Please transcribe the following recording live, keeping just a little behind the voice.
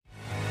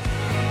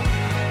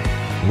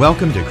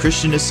Welcome to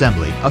Christian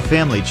Assembly, a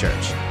family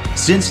church.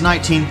 Since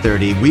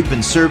 1930, we've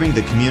been serving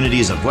the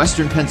communities of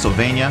Western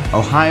Pennsylvania,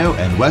 Ohio,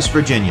 and West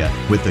Virginia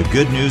with the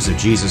good news of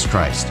Jesus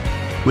Christ.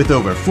 With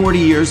over 40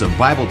 years of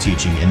Bible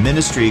teaching and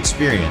ministry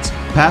experience,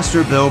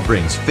 Pastor Bill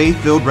brings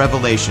faith-filled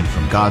revelation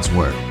from God's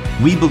Word.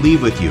 We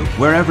believe with you,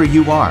 wherever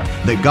you are,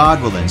 that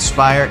God will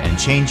inspire and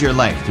change your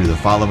life through the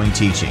following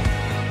teaching.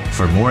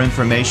 For more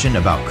information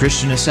about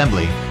Christian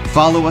Assembly,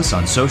 follow us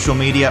on social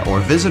media or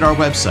visit our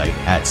website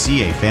at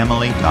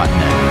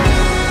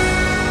cafamily.net.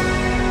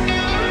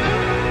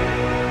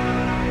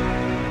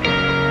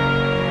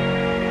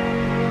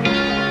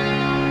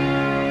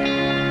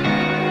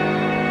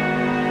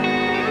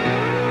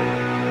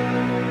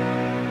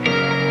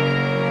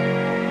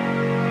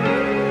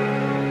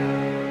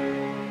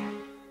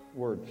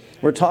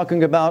 We're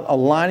talking about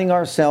aligning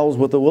ourselves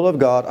with the will of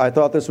God. I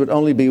thought this would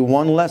only be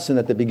one lesson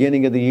at the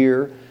beginning of the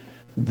year.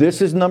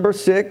 This is number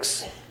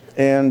 6,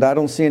 and I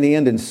don't see any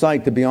end in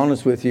sight, to be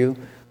honest with you,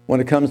 when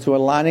it comes to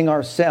aligning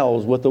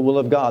ourselves with the will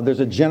of God. There's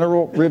a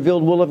general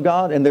revealed will of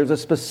God, and there's a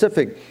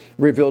specific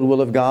revealed will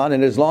of God.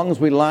 And as long as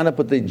we line up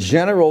with the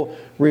general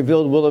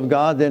revealed will of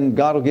God, then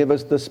God will give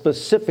us the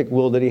specific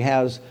will that He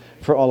has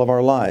for all of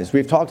our lives.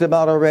 We've talked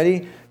about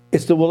already,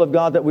 it's the will of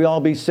God that we all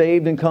be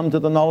saved and come to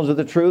the knowledge of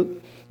the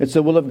truth. It's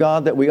the will of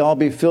God that we all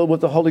be filled with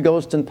the Holy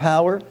Ghost and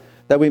power,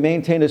 that we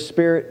maintain a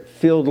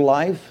Spirit-filled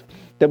life,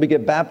 that we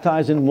get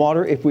baptized in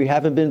water if we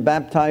haven't been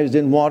baptized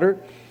in water,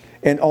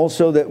 and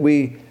also that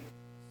we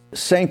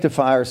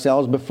sanctify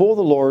ourselves before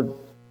the Lord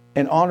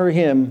and honor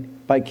Him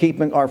by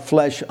keeping our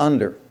flesh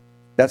under.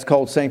 That's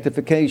called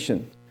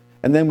sanctification.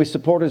 And then we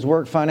support His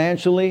work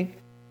financially.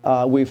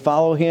 We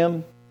follow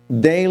Him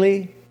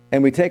daily,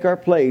 and we take our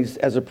place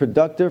as a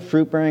productive,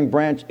 fruit-bearing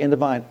branch in the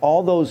vine.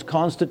 All those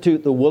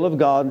constitute the will of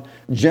God,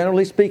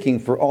 generally speaking,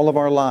 for all of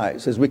our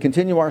lives. As we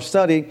continue our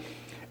study,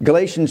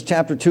 Galatians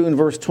chapter 2 and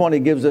verse 20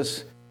 gives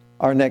us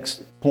our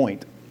next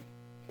point.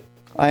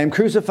 I am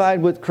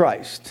crucified with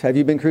Christ. Have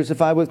you been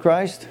crucified with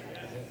Christ?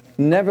 Yes.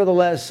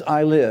 Nevertheless,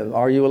 I live.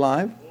 Are you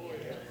alive? Oh,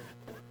 yeah.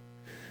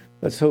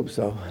 Let's hope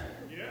so.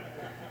 Yeah.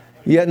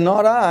 Yet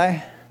not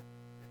I.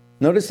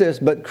 Notice this,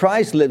 but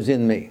Christ lives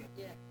in me.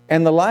 Yeah.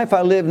 And the life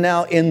I live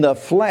now in the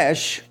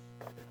flesh,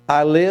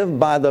 I live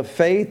by the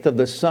faith of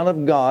the Son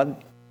of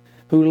God,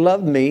 who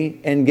loved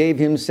me and gave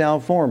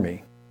Himself for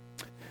me.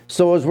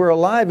 So as we're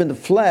alive in the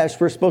flesh,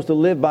 we're supposed to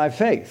live by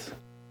faith.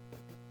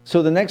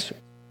 So the next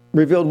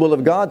revealed will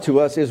of God to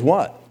us is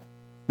what?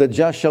 The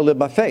just shall live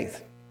by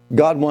faith.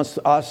 God wants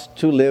us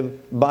to live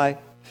by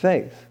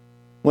faith.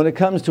 When it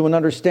comes to an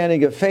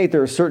understanding of faith,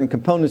 there are certain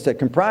components that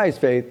comprise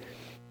faith.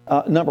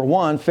 Number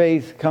 1,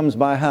 faith comes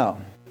by how?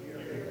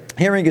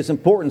 Hearing is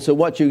important, so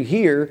what you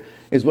hear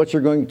is what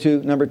you're going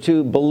to, number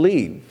 2,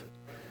 believe.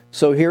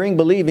 So hearing,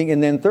 believing,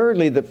 and then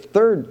thirdly, the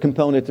third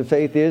component to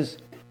faith is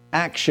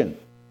action.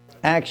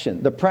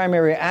 Action. The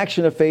primary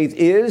action of faith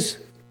is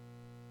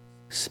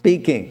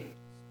speaking.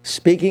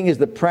 Speaking is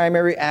the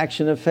primary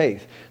action of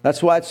faith.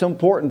 That's why it's so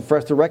important for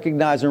us to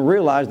recognize and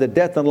realize that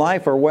death and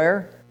life are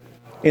where?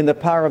 In the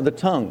power of the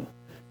tongue.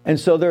 And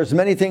so there's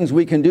many things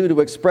we can do to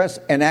express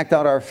and act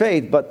out our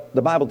faith, but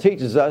the Bible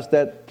teaches us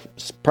that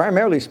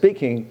primarily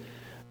speaking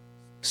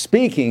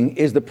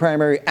is the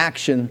primary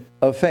action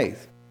of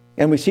faith.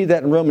 And we see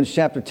that in Romans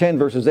chapter 10,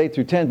 verses 8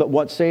 through 10. But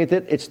what saith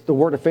it? It's the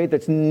word of faith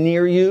that's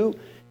near you.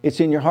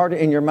 It's in your heart,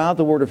 in your mouth,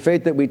 the word of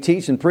faith that we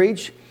teach and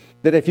preach.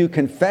 That if you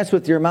confess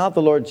with your mouth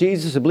the Lord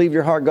Jesus and believe in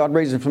your heart God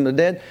raised Him from the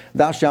dead,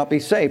 thou shalt be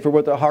saved. For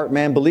with the heart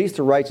man believes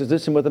to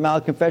righteousness, and with the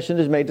mouth confession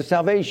is made to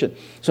salvation.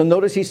 So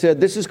notice he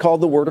said this is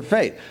called the word of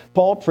faith.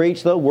 Paul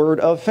preached the word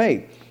of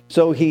faith.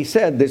 So he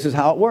said this is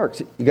how it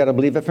works. You got to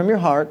believe it from your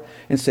heart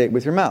and say it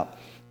with your mouth.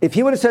 If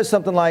he would have said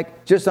something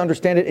like, just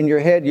understand it in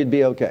your head, you'd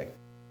be okay.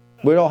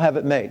 We'd all have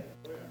it made.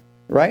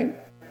 Right?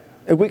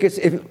 If we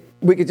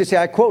could just say,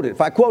 I quote it.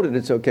 If I quote it,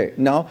 it's okay.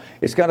 No,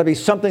 it's got to be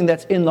something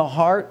that's in the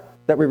heart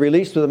that we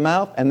release through the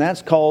mouth, and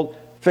that's called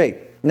faith.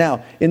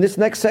 Now, in this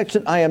next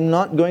section, I am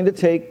not going to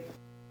take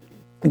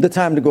the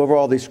time to go over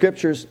all these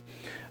scriptures,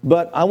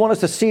 but I want us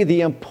to see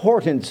the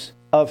importance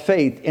of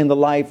faith in the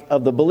life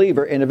of the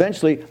believer, and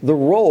eventually the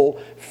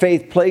role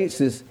faith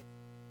places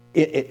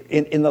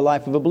in the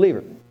life of a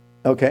believer.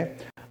 Okay?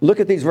 Look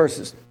at these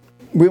verses.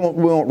 We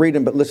won't read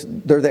them, but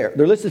listen, they're there.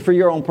 They're listed for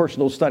your own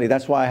personal study.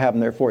 That's why I have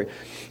them there for you.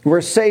 We're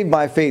saved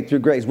by faith through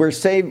grace. We're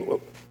saved,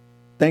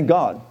 thank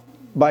God,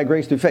 by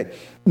grace through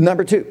faith.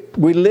 Number 2,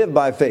 we live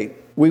by faith.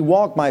 We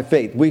walk by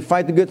faith. We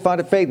fight the good fight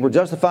of faith. We're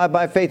justified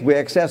by faith. We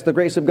access the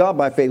grace of God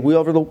by faith. We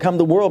overcome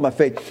the world by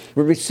faith.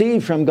 We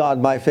receive from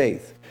God by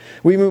faith.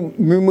 We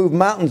remove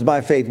mountains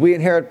by faith. We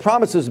inherit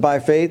promises by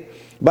faith.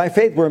 By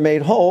faith we're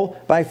made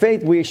whole. By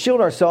faith we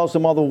shield ourselves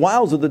from all the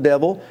wiles of the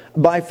devil.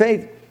 By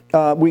faith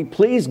we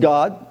please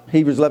God,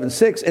 Hebrews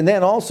 11:6. And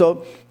then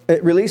also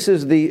it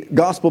releases the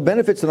gospel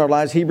benefits in our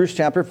lives, Hebrews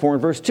chapter 4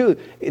 and verse 2.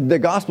 The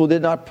gospel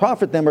did not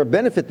profit them or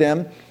benefit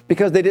them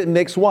because they didn't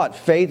mix what?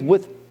 Faith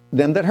with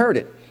them that heard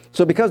it.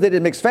 So because they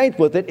didn't mix faith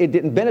with it, it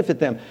didn't benefit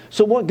them.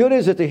 So what good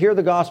is it to hear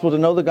the gospel, to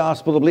know the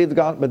gospel, to believe the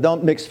gospel, but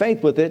don't mix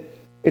faith with it?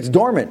 It's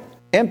dormant.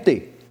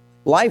 empty,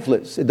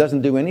 lifeless. It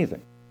doesn't do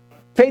anything.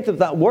 Faith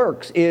without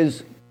works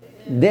is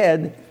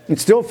dead.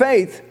 It's still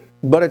faith,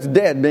 but it's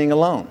dead being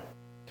alone.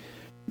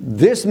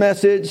 This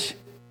message,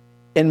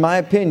 in my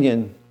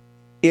opinion,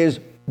 is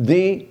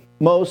the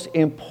most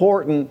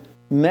important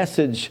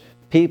message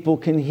people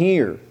can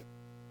hear.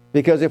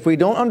 Because if we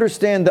don't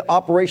understand the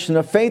operation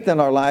of faith in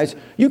our lives,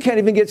 you can't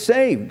even get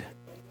saved.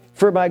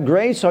 For by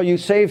grace are you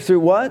saved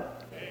through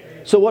what?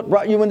 Faith. So what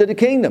brought you into the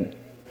kingdom?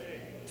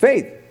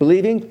 Faith.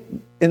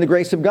 Believing in the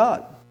grace of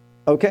God.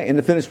 Okay, in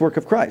the finished work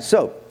of Christ.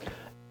 So,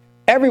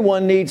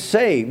 everyone needs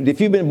saved.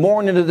 If you've been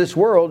born into this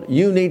world,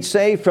 you need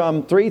saved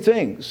from three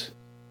things.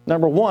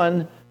 Number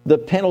one, the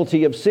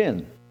penalty of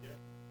sin.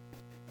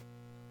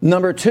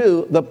 Number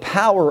two, the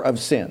power of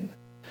sin.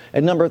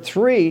 And number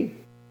three,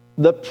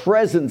 the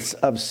presence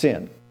of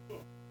sin.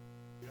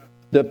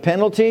 The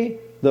penalty,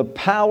 the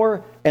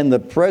power, and the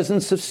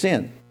presence of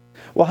sin.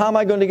 Well, how am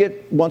I going to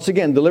get, once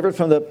again, delivered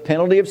from the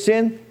penalty of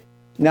sin?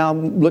 Now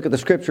look at the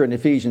scripture in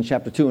Ephesians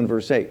chapter 2 and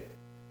verse 8.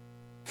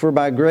 For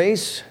by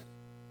grace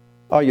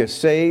are you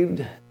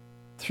saved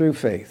through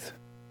faith.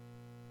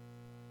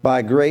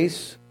 By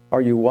grace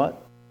are you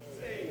what?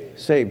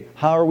 Saved.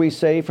 How are we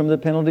saved from the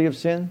penalty of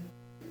sin?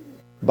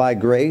 By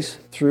grace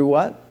through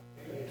what?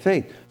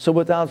 Faith. So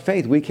without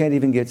faith, we can't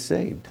even get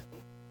saved.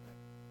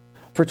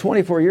 For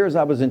 24 years,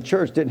 I was in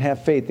church, didn't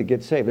have faith to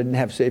get saved. I didn't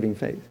have saving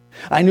faith.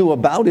 I knew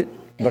about it,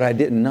 but I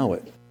didn't know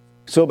it.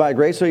 So by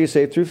grace are you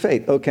saved through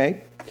faith.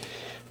 Okay.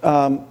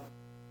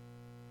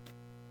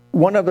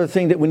 One other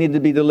thing that we need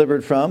to be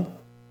delivered from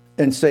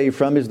and saved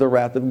from is the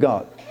wrath of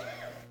God.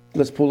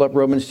 Let's pull up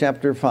Romans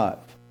chapter 5.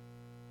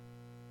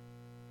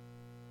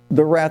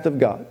 The wrath of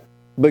God.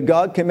 But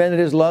God commended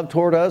his love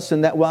toward us,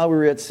 and that while we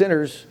were yet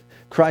sinners,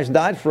 Christ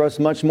died for us.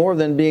 Much more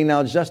than being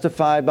now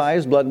justified by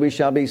his blood, we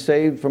shall be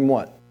saved from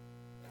what?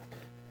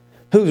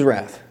 Whose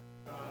wrath?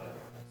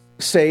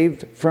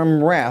 Saved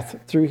from wrath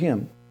through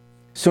him.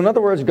 So in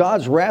other words,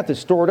 God's wrath is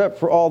stored up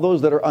for all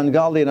those that are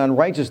ungodly and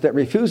unrighteous, that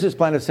refuse his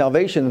plan of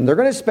salvation. And they're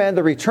going to spend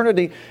their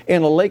eternity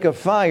in a lake of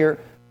fire.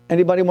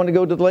 Anybody want to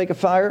go to the lake of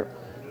fire?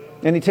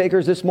 Any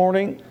takers this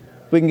morning?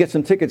 We can get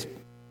some tickets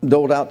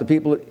doled out to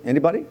people.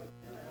 Anybody?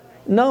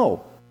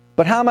 No.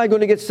 But how am I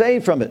going to get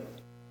saved from it?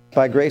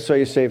 By grace are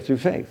you saved through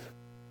faith.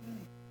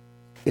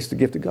 It's the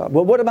gift of God.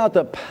 Well, what about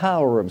the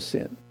power of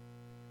sin?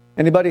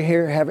 Anybody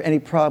here have any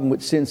problem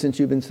with sin since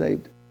you've been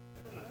saved?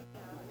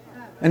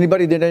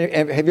 Anybody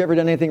have you ever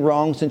done anything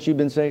wrong since you've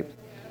been saved?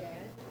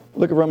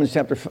 Look at Romans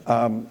chapter,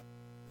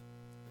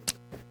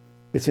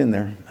 it's in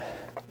there,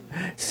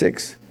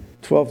 6,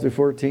 12 through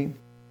 14.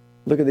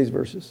 Look at these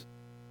verses.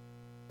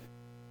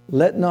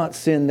 Let not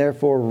sin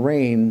therefore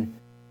reign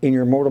in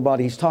your mortal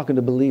body. He's talking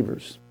to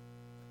believers.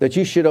 That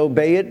you should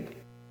obey it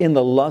in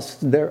the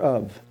lust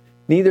thereof.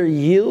 Neither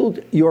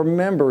yield your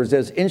members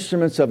as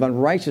instruments of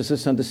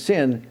unrighteousness unto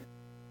sin,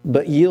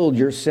 but yield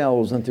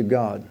yourselves unto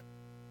God.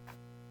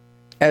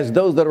 As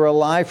those that are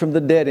alive from the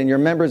dead, and your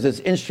members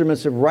as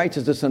instruments of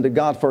righteousness unto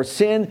God. For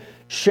sin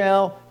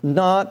shall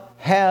not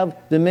have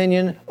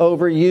dominion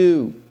over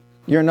you.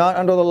 You're not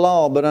under the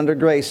law, but under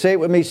grace. Say it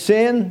with me.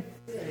 Sin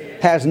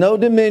has no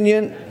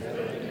dominion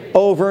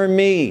over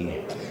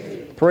me.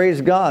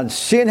 Praise God.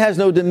 Sin has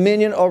no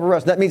dominion over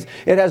us. That means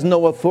it has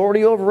no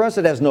authority over us.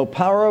 It has no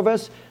power over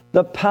us.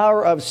 The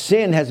power of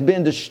sin has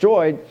been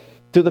destroyed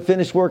through the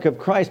finished work of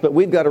Christ. But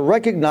we've got to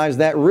recognize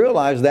that,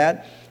 realize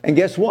that, and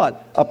guess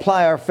what?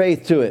 Apply our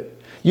faith to it.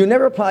 You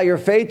never apply your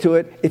faith to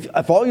it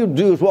if all you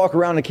do is walk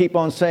around and keep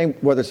on saying,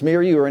 whether it's me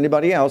or you or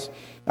anybody else,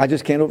 I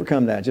just can't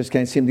overcome that. I just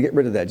can't seem to get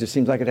rid of that. It just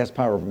seems like it has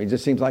power over me. It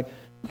just seems like,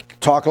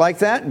 talk like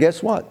that,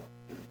 guess what?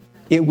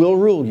 It will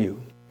rule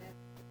you.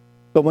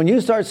 But when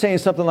you start saying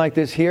something like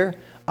this here,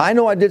 I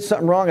know I did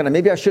something wrong and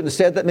maybe I shouldn't have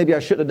said that, maybe I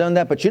shouldn't have done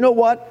that, but you know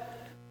what?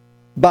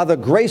 By the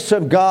grace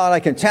of God, I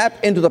can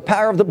tap into the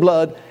power of the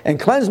blood and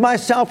cleanse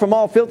myself from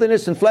all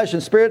filthiness in flesh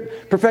and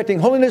spirit, perfecting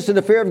holiness in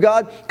the fear of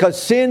God,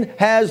 because sin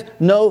has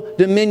no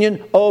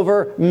dominion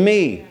over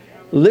me.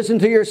 Listen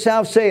to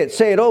yourself say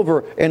it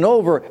over and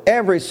over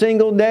every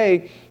single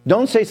day.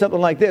 Don't say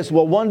something like this,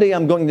 well, one day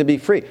I'm going to be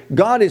free.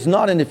 God is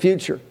not in the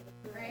future.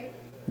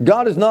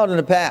 God is not in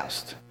the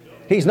past.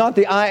 He's not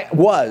the I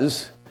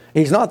was.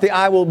 He's not the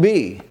I will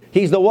be.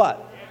 He's the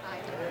what?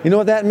 You know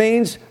what that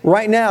means?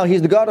 Right now,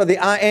 he's the God of the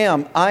I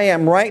am. I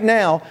am right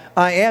now.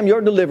 I am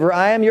your deliverer.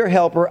 I am your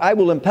helper. I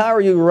will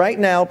empower you right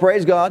now.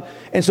 Praise God.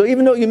 And so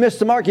even though you missed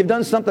the mark, you've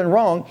done something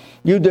wrong,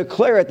 you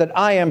declare it that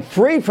I am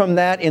free from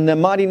that in the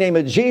mighty name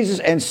of Jesus,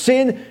 and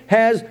sin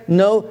has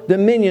no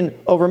dominion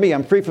over me.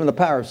 I'm free from the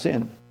power of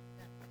sin.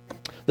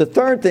 The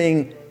third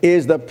thing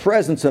is the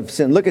presence of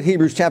sin. Look at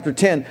Hebrews chapter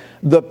 10,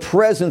 the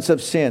presence of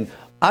sin.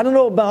 I don't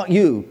know about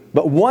you,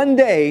 but one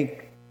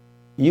day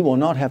you will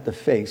not have to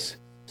face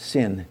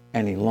sin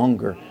any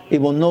longer.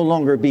 It will no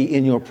longer be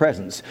in your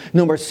presence.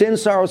 No more sin,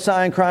 sorrow,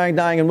 sighing, crying,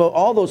 dying, and woe.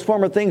 All those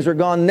former things are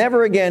gone,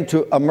 never again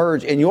to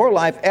emerge in your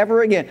life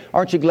ever again.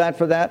 Aren't you glad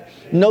for that?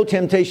 No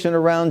temptation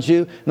around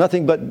you.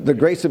 Nothing but the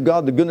grace of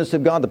God, the goodness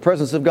of God, the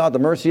presence of God, the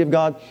mercy of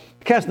God.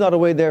 Cast not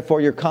away,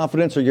 therefore, your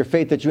confidence or your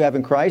faith that you have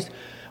in Christ.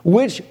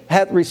 which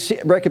hath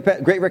received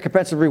great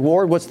recompense of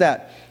reward. What's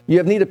that? You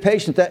have need of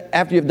patience, that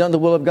after you've done the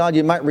will of God,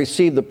 you might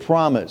receive the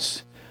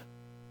promise.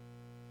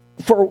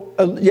 For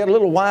yet a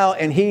little while,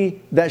 and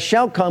he that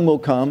shall come will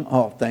come.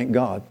 Oh, thank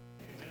God.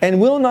 And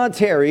will not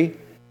tarry.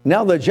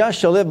 Now the just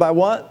shall live by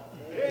what?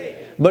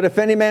 But if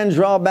any man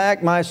draw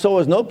back, my soul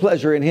has no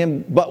pleasure in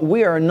him. But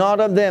we are not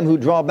of them who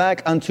draw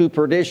back unto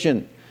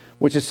perdition,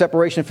 which is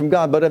separation from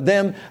God, but of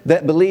them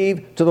that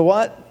believe to the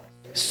what?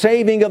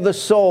 Saving of the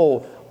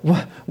soul.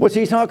 What's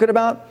he talking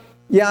about?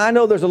 Yeah, I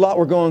know there's a lot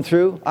we're going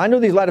through. I know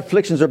these light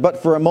afflictions are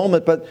but for a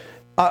moment, but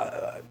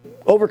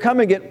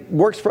overcoming it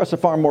works for us a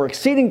far more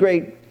exceeding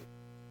great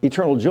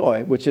eternal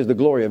joy, which is the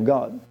glory of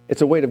God.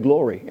 It's a weight of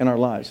glory in our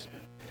lives.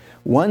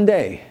 One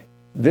day,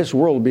 this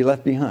world will be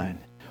left behind.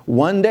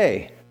 One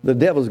day, the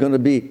devil's going to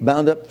be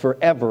bound up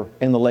forever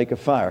in the lake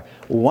of fire.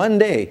 One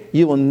day,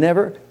 you will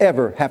never,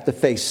 ever have to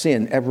face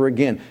sin ever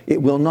again.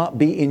 It will not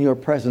be in your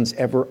presence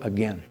ever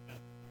again.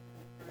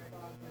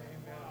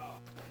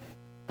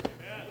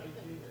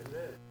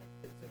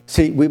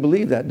 See, we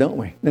believe that, don't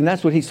we? And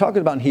that's what he's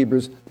talking about in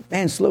Hebrews.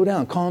 Man, slow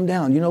down, calm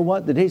down. You know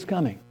what? The day's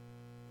coming.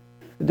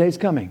 The day's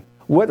coming.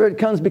 Whether it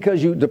comes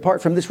because you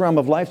depart from this realm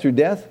of life through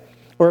death,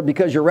 or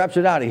because you're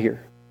raptured out of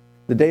here,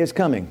 the day is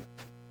coming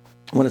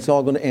when it's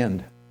all going to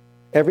end.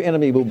 Every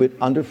enemy will be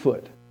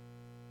underfoot,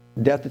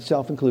 death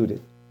itself included.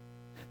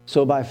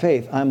 So by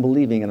faith, I'm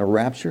believing in a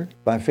rapture.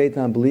 By faith,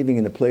 I'm believing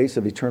in a place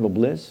of eternal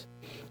bliss,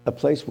 a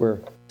place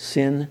where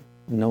sin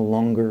no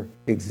longer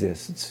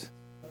exists.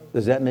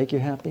 Does that make you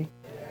happy?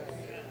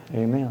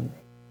 Amen.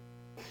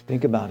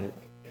 Think about it.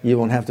 You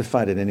won't have to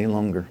fight it any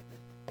longer.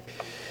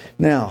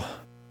 Now,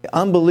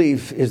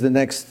 unbelief is the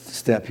next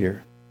step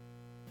here.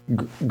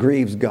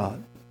 Grieves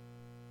God.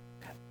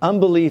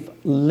 Unbelief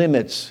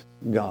limits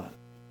God.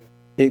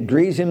 It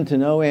grieves him to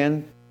no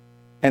end,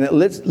 and it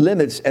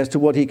limits as to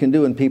what he can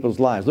do in people's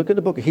lives. Look at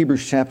the book of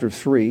Hebrews chapter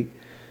 3,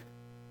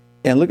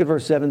 and look at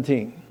verse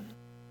 17.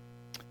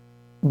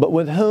 But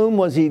with whom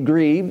was he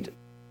grieved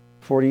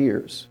 40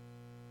 years?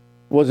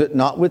 Was it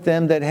not with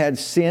them that had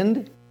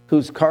sinned,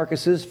 whose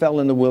carcasses fell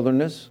in the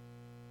wilderness?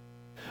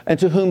 And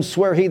to whom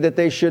sware he that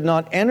they should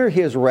not enter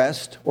his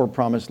rest or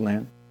promised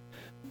land?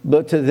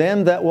 But to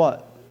them that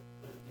what?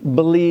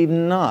 Believe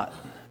not.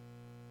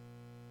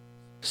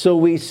 So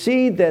we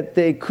see that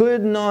they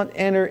could not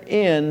enter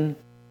in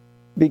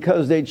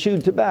because they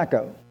chewed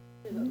tobacco.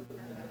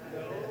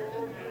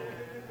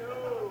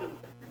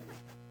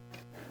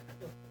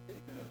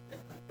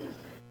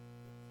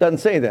 Doesn't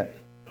say that.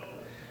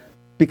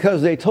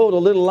 Because they told a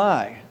little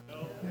lie.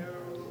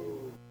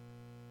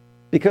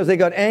 Because they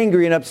got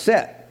angry and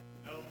upset.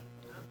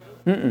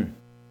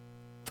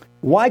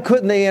 Why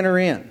couldn't they enter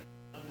in?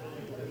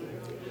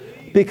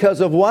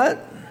 Because of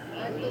what?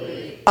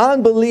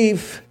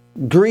 Unbelief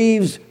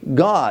grieves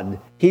God.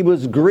 He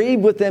was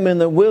grieved with them in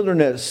the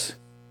wilderness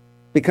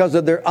because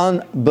of their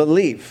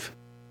unbelief.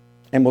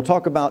 And we'll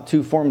talk about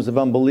two forms of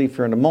unbelief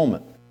here in a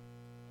moment.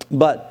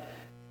 But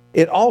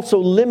it also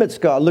limits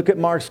God. Look at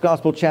Mark's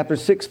Gospel, chapter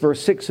 6,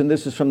 verse 6, and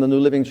this is from the New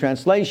Living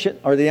Translation,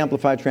 or the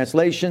Amplified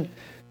Translation.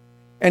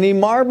 And he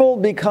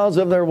marveled because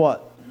of their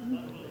what?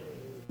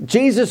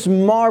 Jesus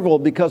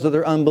marveled because of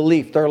their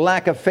unbelief, their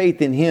lack of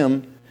faith in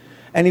him.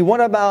 And he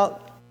went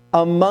about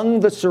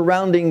among the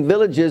surrounding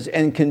villages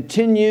and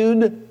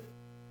continued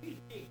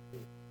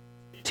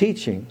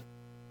teaching.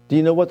 Do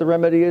you know what the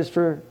remedy is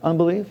for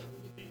unbelief?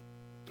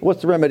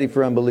 What's the remedy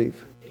for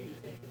unbelief?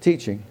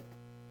 Teaching.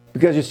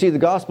 Because you see, the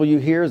gospel you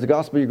hear is the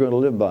gospel you're going to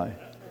live by.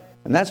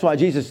 And that's why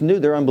Jesus knew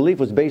their unbelief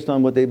was based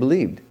on what they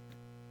believed.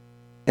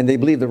 And they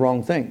believed the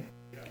wrong thing.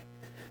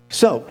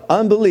 So,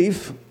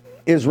 unbelief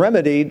is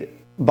remedied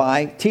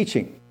by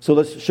teaching. So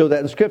let's show that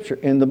in Scripture,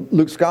 in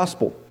Luke's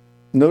Gospel.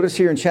 Notice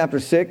here in chapter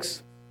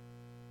 6,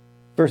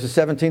 verses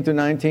 17 through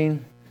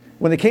 19.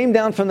 When they came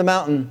down from the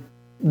mountain,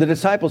 the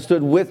disciples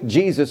stood with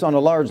Jesus on a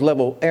large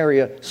level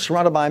area,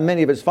 surrounded by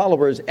many of his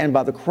followers and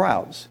by the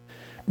crowds.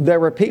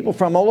 There were people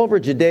from all over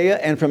Judea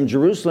and from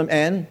Jerusalem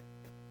and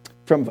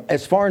from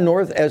as far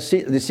north as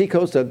the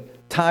seacoast of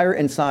Tyre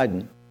and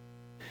Sidon.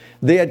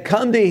 They had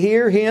come to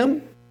hear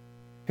him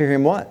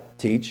what?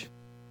 Teach.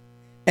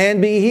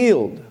 And be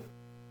healed.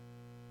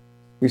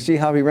 You see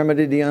how he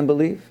remedied the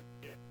unbelief?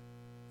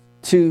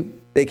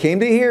 They came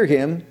to hear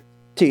him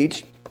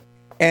teach,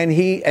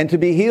 and to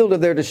be healed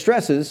of their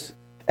distresses,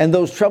 and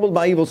those troubled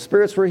by evil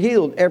spirits were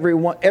healed.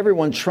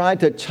 Everyone tried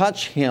to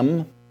touch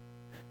him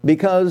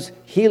because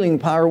healing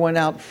power went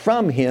out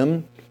from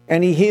him,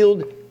 and he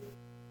healed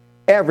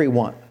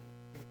everyone.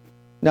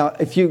 Now,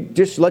 if you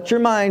just let your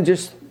mind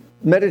just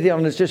meditate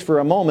on this just for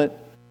a moment,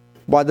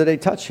 why did they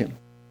touch him?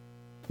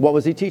 What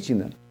was he teaching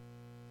them?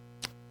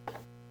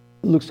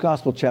 Luke's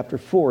Gospel, chapter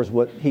 4, is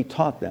what he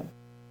taught them.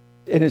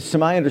 And it's to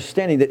my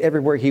understanding that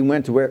everywhere he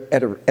went to,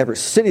 every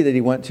city that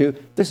he went to,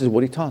 this is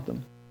what he taught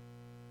them.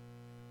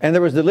 And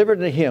there was delivered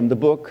to him the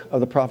book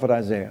of the prophet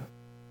Isaiah.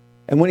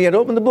 And when he had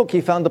opened the book,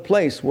 he found the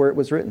place where it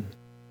was written,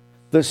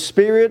 "The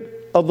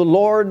Spirit of the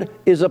Lord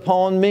is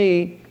upon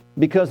me,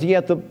 because he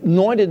hath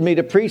anointed me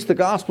to preach the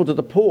gospel to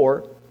the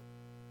poor.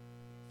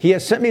 He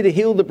has sent me to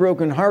heal the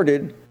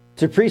brokenhearted,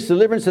 to preach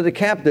deliverance to the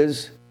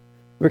captives,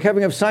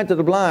 recovering of sight to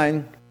the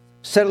blind,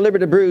 set at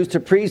liberty the bruised, to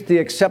preach the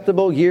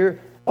acceptable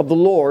year of the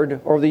Lord,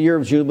 or the year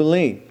of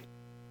Jubilee.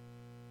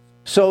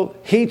 So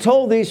he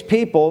told these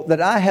people that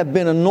I have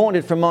been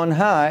anointed from on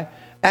high,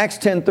 Acts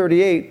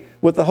 10:38,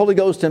 with the Holy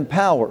Ghost and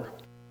power.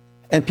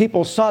 And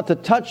people sought to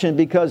touch him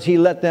because he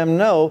let them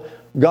know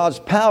God's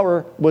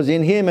power was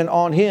in him and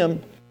on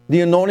him. The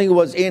anointing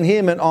was in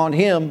him and on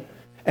him.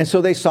 And so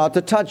they sought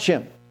to touch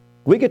him.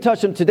 We could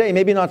touch him today,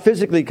 maybe not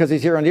physically because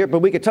he's here on the earth, but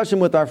we could touch him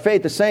with our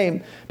faith the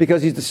same,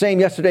 because he's the same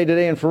yesterday,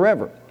 today, and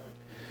forever.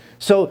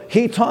 So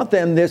he taught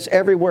them this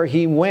everywhere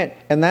he went,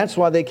 and that's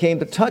why they came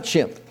to touch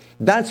him.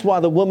 That's why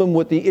the woman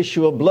with the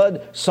issue of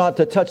blood sought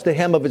to touch the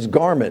hem of his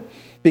garment,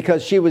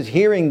 because she was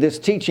hearing this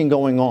teaching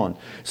going on.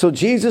 So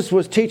Jesus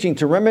was teaching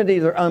to remedy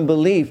their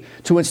unbelief,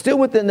 to instill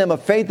within them a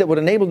faith that would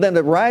enable them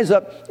to rise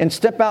up and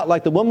step out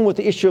like the woman with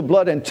the issue of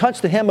blood and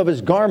touch the hem of his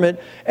garment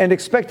and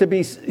expect to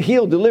be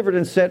healed, delivered,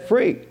 and set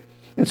free.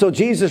 And so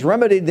Jesus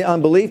remedied the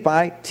unbelief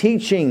by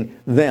teaching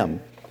them.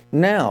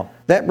 Now,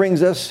 that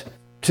brings us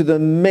to the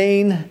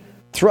main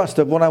thrust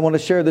of what I want to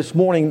share this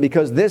morning,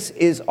 because this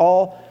is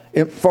all,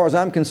 as far as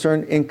I'm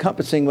concerned,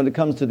 encompassing when it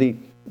comes to the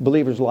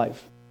believer's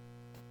life.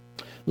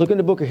 Look in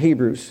the book of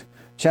Hebrews,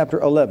 chapter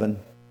 11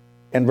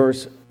 and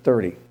verse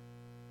 30.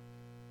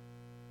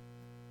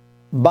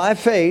 By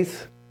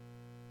faith,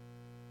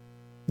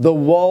 the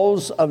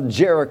walls of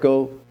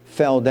Jericho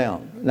fell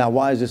down. Now,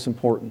 why is this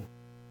important?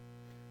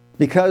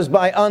 Because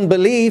by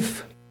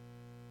unbelief,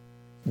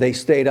 they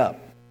stayed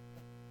up.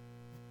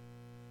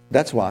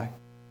 That's why.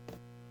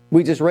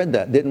 We just read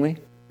that, didn't we?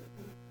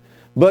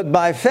 But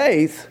by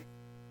faith,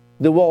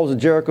 the walls of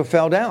Jericho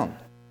fell down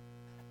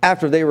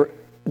after they were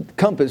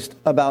compassed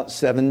about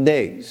 7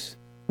 days.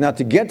 Now,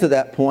 to get to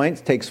that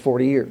point takes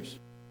 40 years.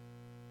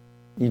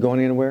 You going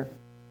anywhere?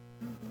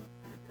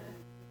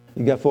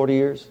 You got 40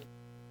 years?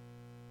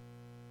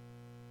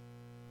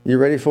 You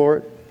ready for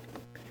it?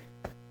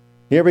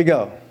 Here we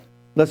go.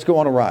 Let's go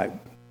on a ride.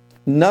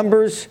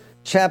 Numbers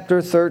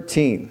chapter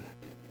 13.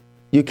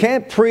 You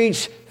can't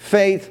preach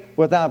faith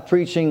without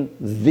preaching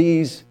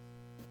these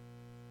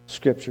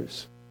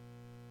scriptures.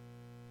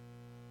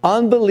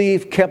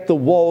 Unbelief kept the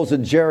walls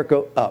of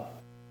Jericho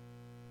up.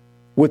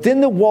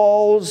 Within the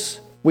walls,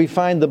 we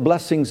find the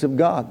blessings of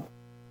God.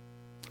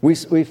 We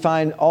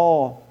find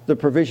all the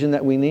provision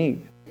that we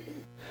need.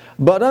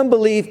 But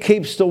unbelief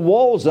keeps the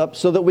walls up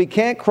so that we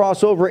can't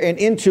cross over and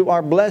into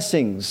our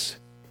blessings,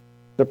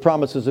 the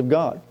promises of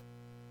God.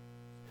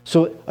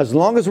 So as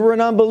long as we're in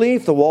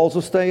unbelief, the walls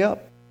will stay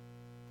up.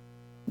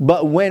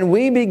 But when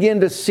we begin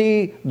to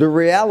see the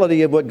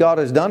reality of what God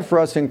has done for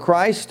us in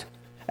Christ,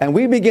 and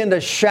we begin to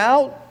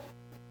shout,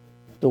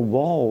 the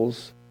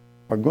walls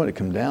are going to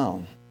come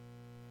down.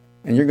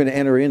 And you're going to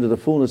enter into the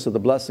fullness of the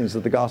blessings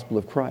of the gospel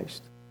of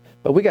Christ.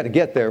 But we got to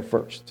get there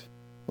first.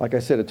 Like I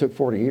said, it took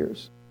 40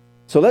 years.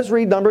 So let's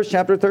read Numbers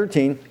chapter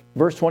 13,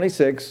 verse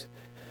 26.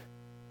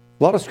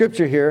 A lot of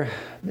scripture here.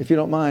 If you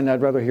don't mind,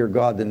 I'd rather hear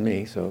God than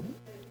me.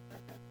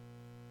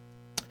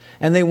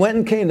 And they went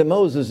and came to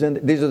Moses, and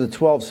these are the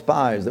 12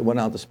 spies that went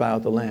out to spy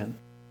out the land.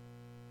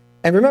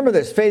 And remember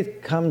this,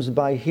 faith comes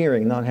by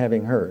hearing, not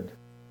having heard.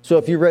 So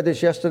if you read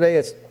this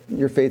yesterday,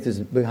 your faith is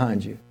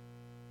behind you.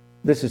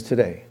 This is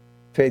today.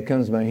 Faith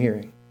comes by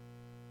hearing.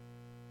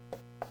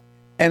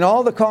 And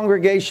all the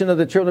congregation of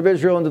the children of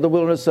Israel into the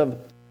wilderness of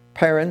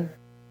Paran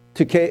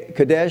to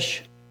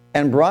Kadesh,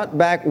 and brought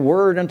back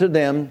word unto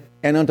them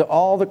and unto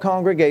all the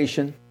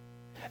congregation,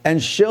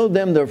 and showed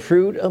them the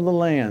fruit of the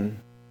land.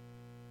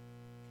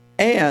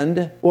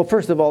 And, well,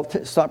 first of all,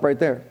 stop right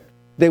there.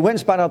 They went and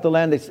spied out the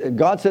land.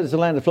 God said it's a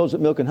land that flows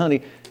with milk and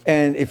honey.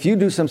 And if you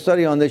do some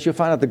study on this, you'll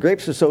find out the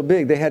grapes are so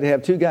big, they had to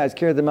have 2 guys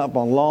carry them up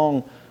on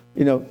long,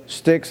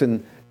 sticks,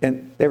 and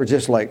they were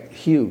just like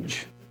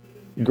huge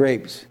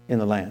grapes in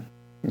the land.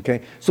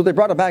 Okay? So they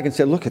brought it back and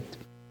said, look, at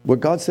what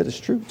God said is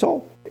true.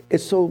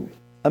 It's so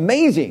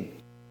amazing.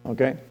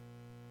 Okay?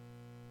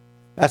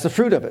 That's the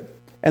fruit of it.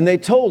 And they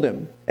told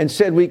him and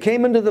said, we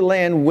came into the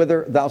land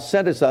whither thou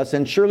sentest us,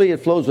 and surely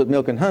it flows with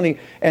milk and honey,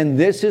 and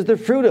this is the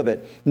fruit of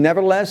it.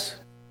 Nevertheless,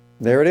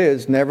 there it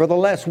is,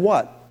 nevertheless,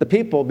 what? The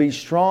people be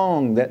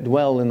strong that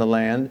dwell in the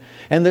land,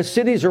 and the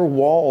cities are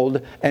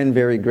walled and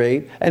very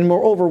great. And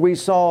moreover, we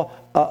saw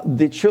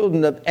the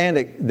children of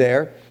Anak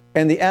there,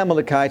 and the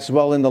Amalekites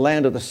dwell in the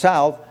land of the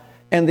south,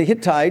 and the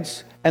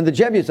Hittites, and the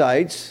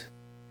Jebusites,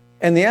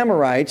 and the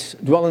Amorites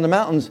dwell in the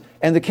mountains,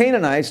 and the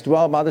Canaanites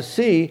dwell by the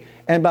sea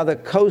and by the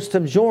coast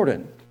of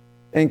Jordan.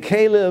 And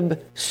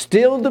Caleb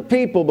stilled the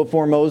people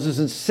before Moses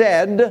and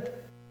said,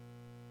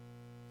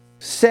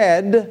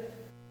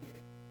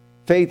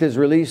 faith is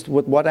released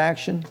with what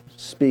action?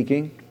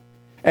 Speaking.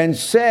 And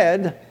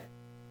said,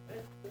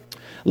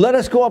 let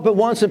us go up at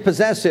once and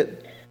possess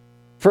it,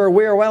 for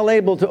we are well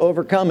able to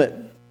overcome it.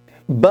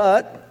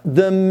 But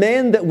the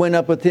men that went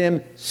up with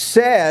him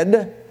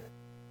said,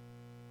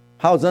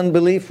 how's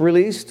unbelief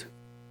released?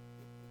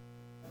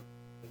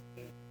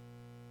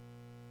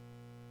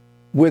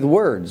 With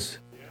words.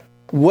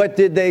 What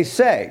did they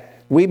say?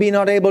 We be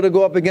not able to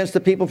go up against the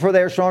people, for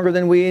they are stronger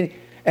than we.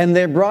 And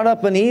they brought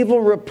up an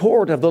evil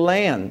report of the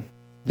land.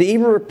 The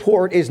evil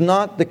report is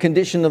not the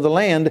condition of the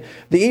land.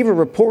 The evil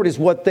report is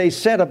what they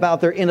said about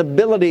their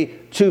inability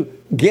to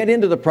get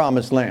into the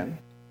promised land.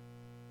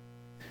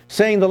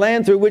 Saying, the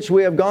land through which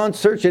we have gone,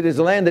 search it, is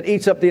a land that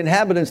eats up the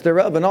inhabitants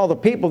thereof, and all the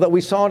people that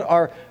we saw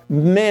are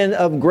men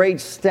of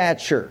great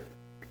stature.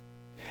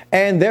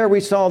 And there we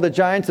saw the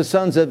giants, the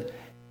sons of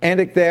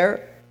Anak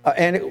there,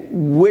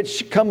 and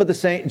which come of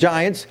the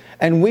giants,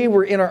 and we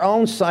were in our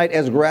own sight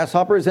as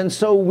grasshoppers, and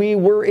so we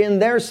were in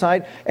their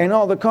sight. And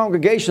all the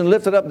congregation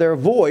lifted up their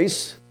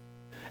voice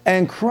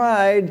and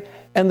cried,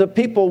 and the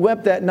people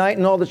wept that night,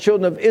 and all the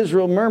children of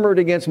Israel murmured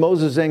against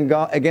Moses and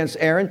God, against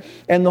Aaron.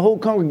 And the whole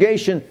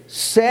congregation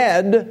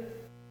said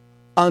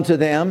unto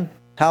them,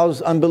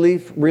 how's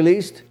unbelief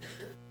released?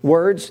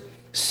 Words,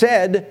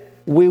 said,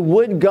 we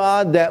would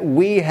God that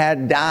we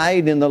had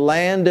died in the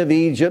land of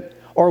Egypt,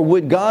 or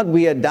would God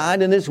we had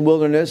died in this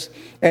wilderness?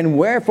 And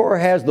wherefore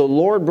has the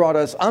Lord brought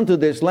us unto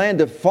this land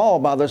to fall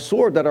by the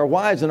sword, that our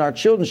wives and our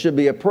children should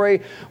be a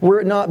prey? Were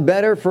it not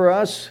better for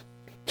us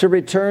to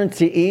return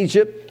to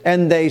Egypt?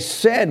 And they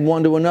said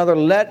one to another,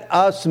 let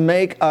us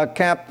make a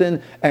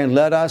captain, and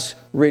let us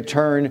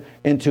return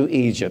into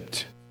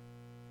Egypt.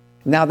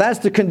 Now that's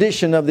the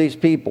condition of these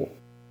people.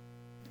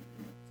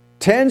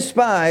 10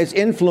 spies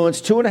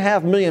influenced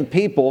 2.5 million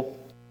people.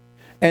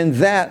 And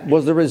that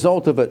was the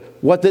result of it.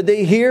 What did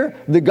they hear?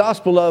 The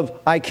gospel of,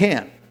 I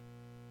can't.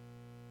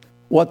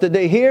 What did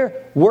they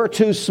hear? We're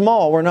too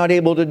small. We're not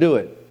able to do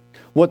it.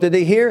 What did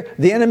they hear?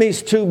 The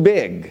enemy's too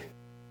big.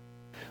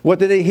 What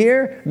did they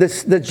hear?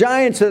 The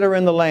giants that are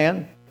in the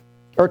land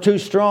are too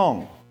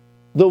strong.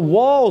 The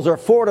walls are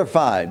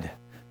fortified.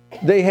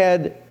 They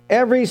had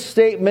every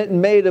statement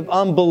made of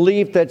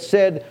unbelief that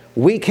said,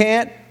 we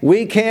can't,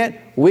 we can't,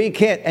 we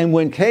can't. And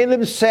when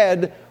Caleb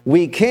said,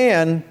 we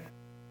can,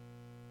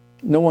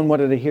 no one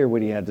wanted to hear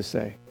what he had to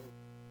say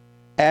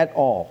at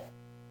all.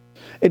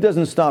 It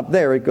doesn't stop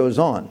there. It goes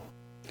on.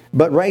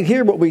 But right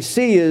here, what we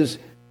see is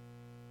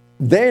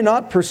they're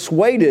not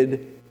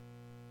persuaded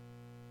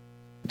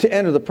to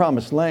enter the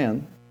promised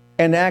land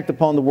and act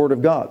upon the word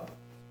of God.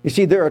 You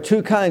see, there are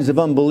two kinds of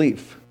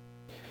unbelief.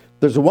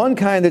 There's one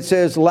kind that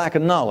says lack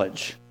of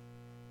knowledge.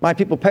 My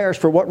people perish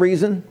for what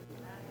reason?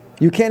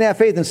 You can't have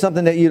faith in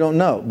something that you don't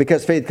know,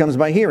 because faith comes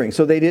by hearing.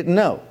 So they didn't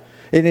know.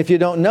 And if you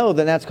don't know,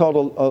 then that's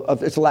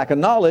called it's a lack of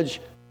knowledge.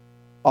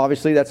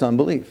 Obviously, that's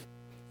unbelief.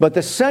 But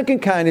the second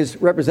kind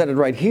is represented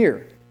right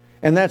here,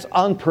 and that's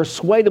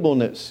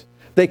unpersuadableness.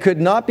 They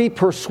could not be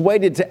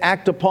persuaded to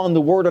act upon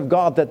the word of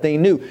God that they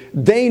knew.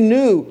 They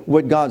knew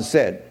what God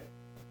said.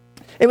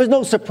 It was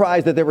no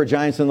surprise that there were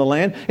giants in the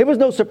land. It was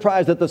no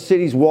surprise that the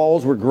city's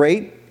walls were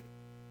great,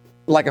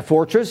 like a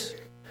fortress.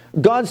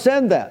 God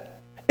said that.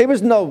 It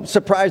was no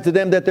surprise to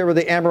them that there were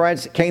the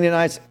Amorites,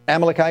 Canaanites,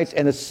 Amalekites,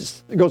 and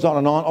it goes on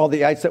and on, all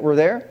the ites that were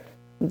there.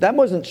 That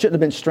shouldn't have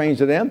been strange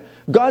to them.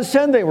 God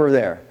said they were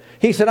there.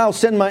 He said, I'll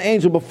send my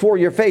angel before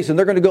your face, and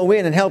they're going to go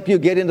in and help you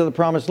get into the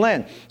promised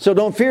land. So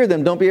don't fear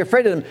them. Don't be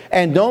afraid of them.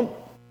 And don't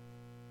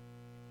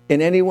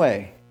in any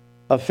way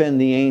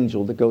offend the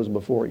angel that goes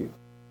before you.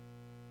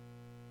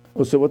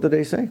 Well, so what did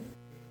they say?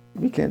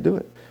 We can't do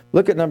it.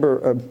 Look at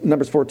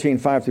Numbers 14,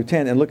 5 through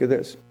 10, and look at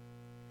this.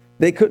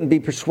 They couldn't be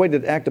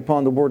persuaded to act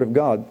upon the word of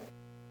God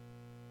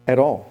at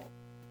all.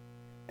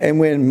 And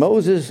when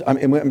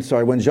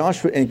when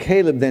Joshua and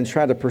Caleb then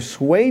tried to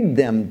persuade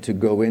them to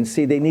go in,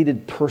 see, they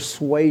needed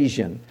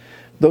persuasion.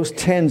 Those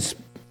 10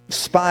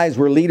 spies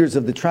were leaders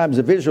of the tribes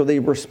of Israel. They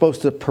were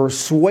supposed to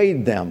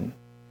persuade them.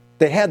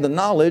 They had the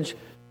knowledge,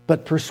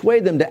 but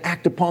persuade them to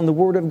act upon the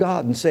word of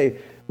God and say,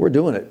 we're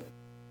doing it.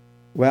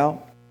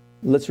 Well,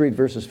 let's read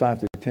verses 5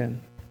 through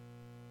 10.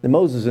 Then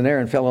Moses and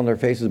Aaron fell on their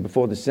faces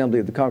before the assembly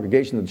of the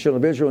congregation of the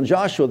children of Israel. And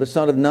Joshua the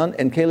son of Nun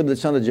and Caleb the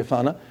son of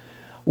Jephunneh,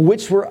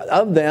 which were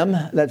of them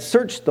that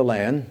searched the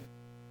land,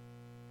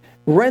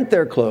 rent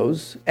their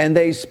clothes, and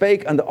they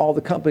spake unto all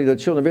the company of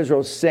the children of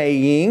Israel,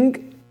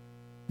 saying,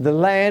 the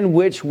land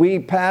which we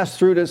passed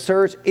through to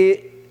search,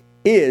 it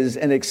is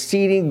an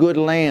exceeding good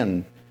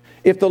land.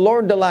 If the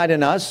Lord delight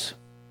in us,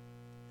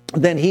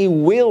 then he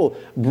will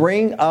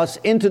bring us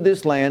into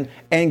this land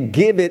and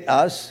give it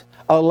us,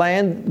 a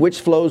land which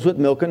flows with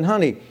milk and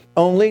honey.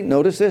 Only,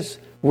 notice this,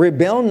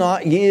 rebel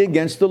not ye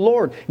against the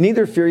Lord,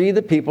 neither fear ye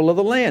the people of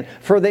the land,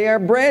 for they are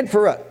bread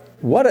for us.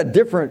 What a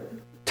different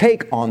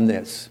take on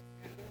this.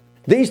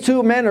 These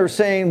two men are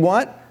saying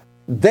what?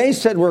 They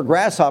said we're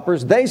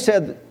grasshoppers. They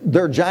said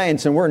they're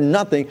giants and we're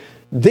nothing.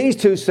 These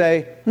two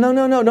say, no,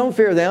 don't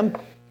fear them.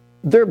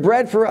 They're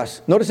bread for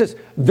us. Notice this,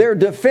 their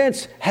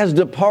defense has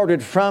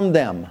departed from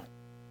them.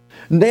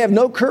 They have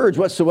no courage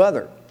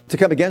whatsoever to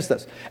come against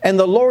us. And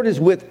the Lord is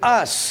with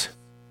us.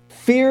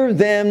 Fear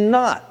them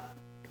not.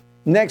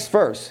 Next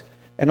verse.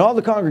 And all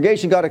the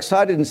congregation got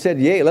excited and said,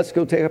 yea, let's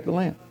go take up the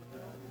land.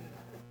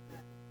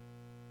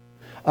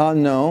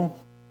 No.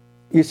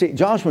 You see,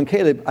 Joshua and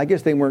Caleb, I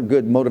guess they weren't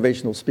good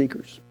motivational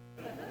speakers.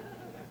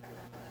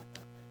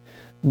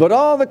 But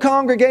all the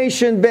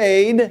congregation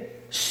bade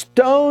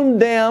stone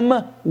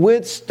them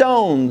with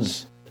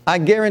stones. I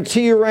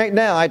guarantee you right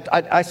now,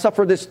 I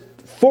suffered this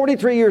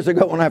 43 years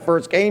ago when I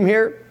first came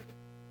here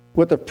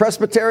with the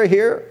presbytery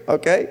here,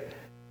 okay?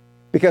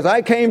 Because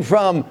I came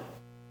from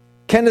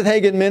Kenneth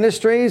Hagin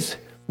Ministries,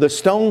 the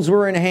stones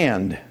were in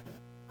hand.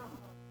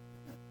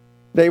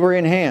 They were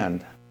in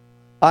hand.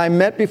 I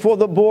met before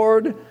the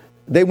board.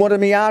 They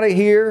wanted me out of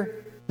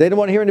here. They didn't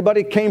want to hear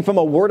anybody. Came from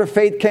a Word of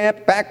Faith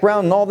camp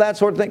background and all that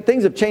sort of thing.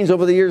 Things have changed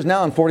over the years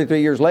now and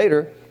 43 years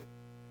later.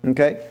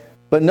 Okay?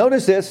 But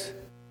notice this.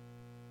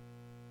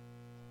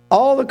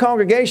 All the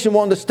congregation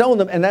wanted to stone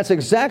them, and that's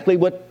exactly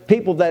what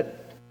people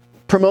that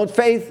promote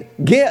faith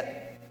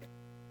get.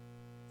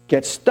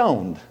 Get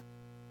stoned.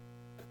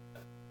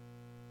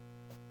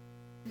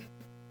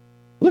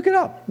 Look it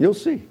up. You'll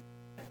see.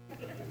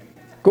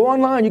 Go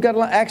online. You got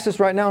access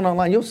right now and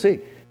online. You'll see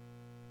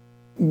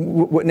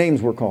what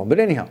names were called. But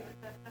anyhow,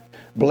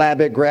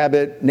 blab it, grab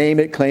it, name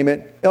it, claim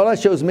it. All that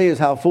shows me is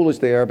how foolish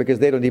they are because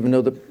they don't even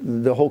know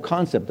the whole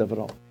concept of it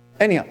all.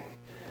 Anyhow,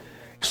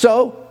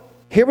 so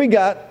here we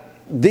got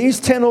these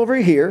 10 over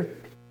here.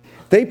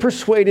 They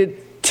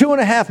persuaded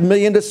 2.5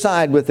 million to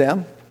side with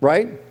them,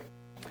 right?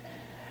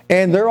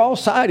 And they're all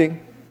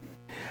siding.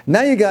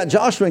 Now you got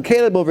Joshua and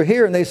Caleb over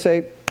here, and they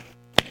say,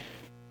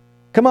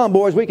 come on,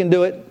 boys, we can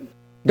do it.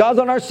 God's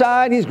on our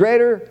side. He's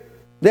greater.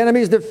 The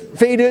enemy's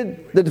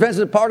defeated. The defense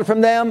is departed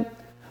from them.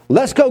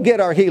 Let's go get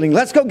our healing.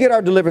 Let's go get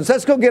our deliverance.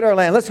 Let's go get our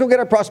land. Let's go get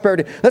our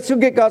prosperity. Let's go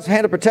get God's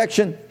hand of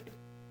protection.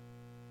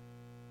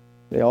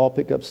 They all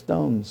pick up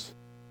stones.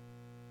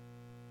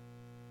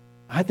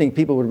 I think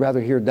people would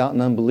rather hear doubt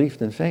and unbelief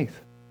than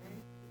faith.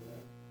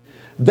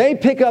 They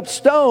pick up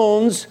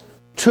stones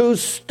to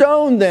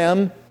stone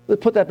them.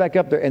 Let's put that back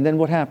up there. And then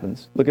what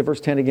happens? Look at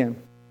verse 10 again.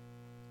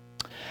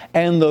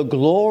 And the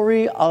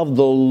glory of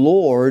the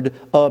Lord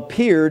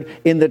appeared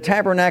in the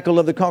tabernacle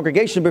of the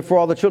congregation before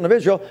all the children of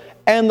Israel.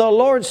 And the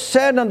Lord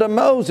said unto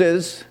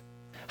Moses,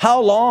 how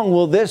long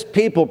will this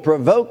people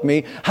provoke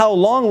me? How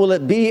long will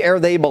it be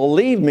ere they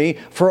believe me?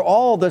 For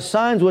all the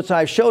signs which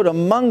I showed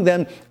among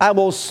them, I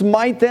will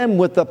smite them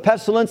with the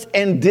pestilence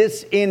and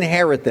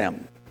disinherit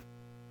them.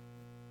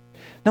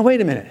 Now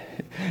wait a minute.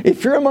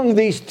 If you're among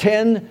these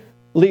 10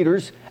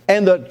 leaders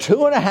and the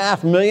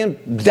 2.5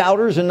 million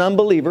doubters and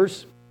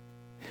unbelievers,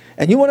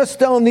 and you want to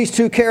stone these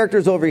two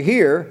characters over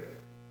here,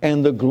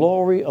 and the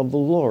glory of the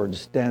Lord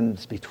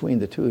stands between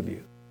the two of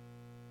you.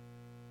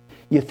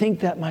 You think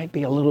that might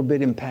be a little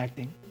bit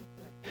impacting?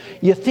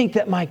 You think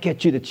that might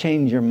get you to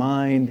change your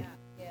mind?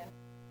 Yeah.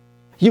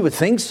 You would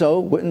think so,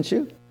 wouldn't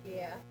you?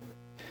 Yeah.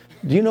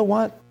 Do you know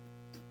what?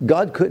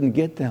 God couldn't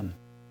get them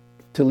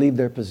to leave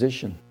their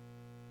position.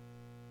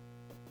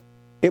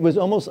 It was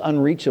almost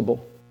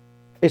unreachable.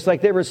 It's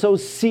like they were so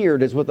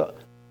seared as with a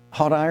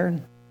hot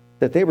iron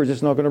that they were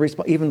just not going to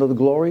respond, even though the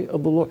glory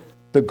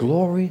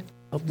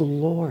of the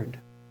Lord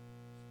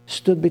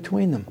stood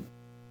between them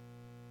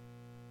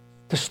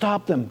to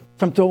stop them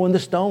from throwing the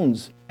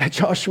stones at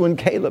Joshua and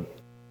Caleb.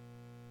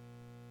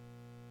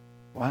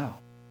 Wow.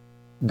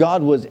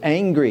 God was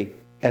angry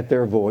at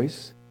their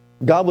voice.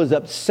 God was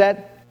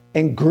upset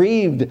and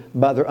grieved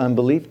by their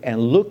unbelief. And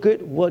look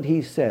at what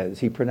he says.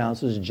 He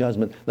pronounces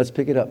judgment. Let's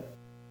pick it up.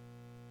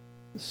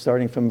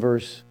 Starting from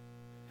verse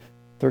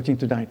 13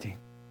 to 19.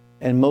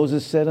 And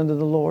Moses said unto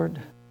the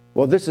Lord,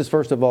 well, this is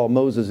first of all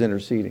Moses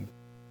interceding.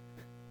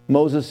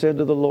 Moses said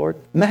to the Lord,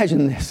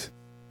 imagine this.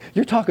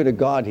 You're talking to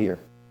God here.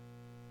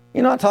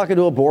 You're not talking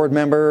to a board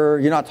member.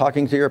 You're not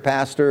talking to your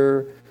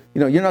pastor.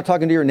 You're not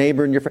talking to your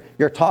neighbor and your friend.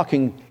 You're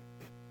talking,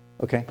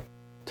 okay,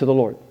 to the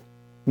Lord.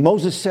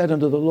 Moses said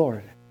unto the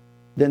Lord,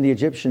 then the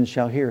Egyptians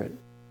shall hear it.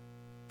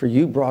 For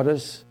you brought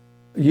us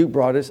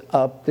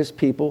up, this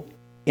people,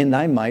 in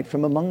thy might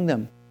from among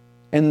them.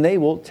 And they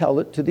will tell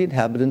it to the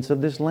inhabitants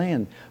of this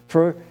land.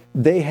 For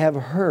they have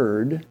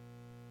heard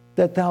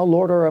that thou,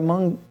 Lord, are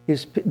among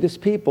this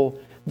people,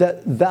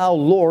 that thou,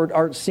 Lord,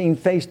 art seen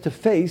face to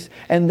face,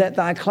 and that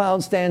thy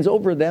cloud stands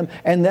over them,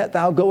 and that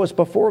thou goest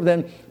before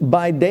them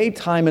by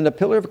daytime in a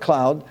pillar of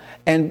cloud,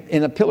 and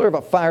in a pillar of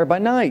a fire by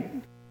night.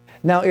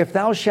 Now, if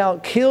thou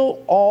shalt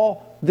kill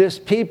all this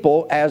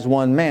people as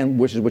one man,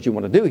 which is what you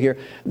want to do here,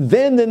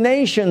 then the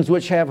nations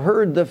which have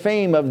heard the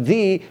fame of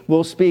thee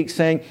will speak,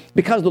 saying,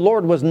 because the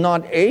Lord was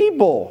not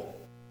able.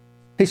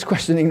 He's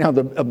questioning now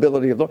the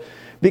ability of the Lord.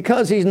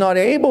 Because he's not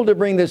able to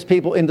bring this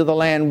people into the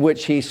land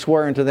which he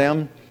swore unto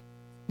them.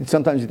 And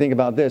sometimes you think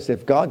about this,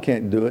 if God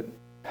can't do it,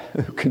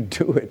 who can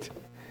do it?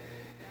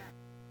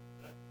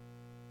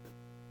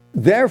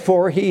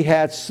 Therefore he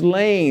had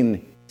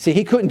slain. See,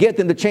 he couldn't get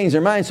them to change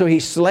their mind, so he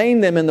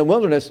slain them in the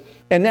wilderness.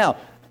 And now,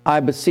 I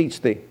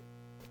beseech thee.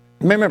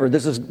 Remember,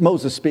 this is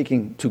Moses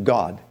speaking to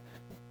God.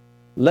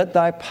 Let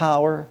thy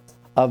power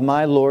of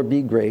my Lord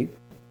be great,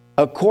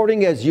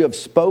 according as you have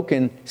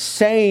spoken,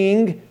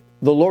 saying,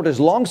 the Lord is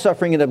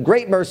long-suffering and of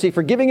great mercy,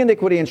 forgiving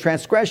iniquity and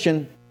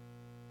transgression,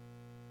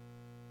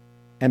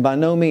 and by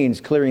no means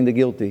clearing the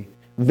guilty,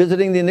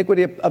 visiting the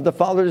iniquity of the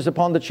fathers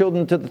upon the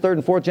children to the third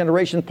and fourth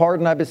generation.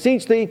 Pardon, I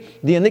beseech thee,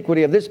 the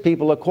iniquity of this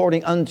people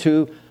according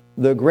unto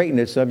the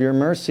greatness of your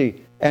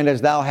mercy. and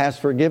as thou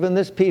hast forgiven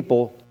this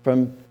people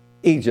from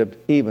Egypt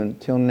even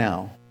till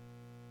now.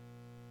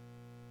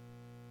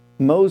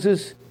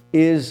 Moses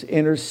is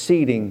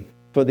interceding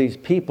for these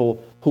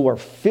people who are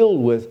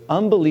filled with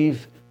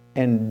unbelief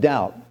and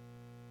doubt.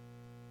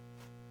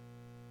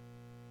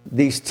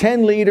 These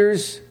 10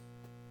 leaders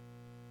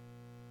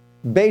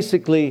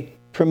basically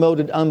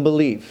promoted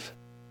unbelief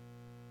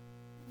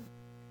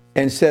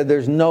and said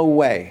there's no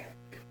way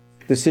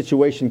the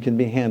situation can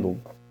be handled.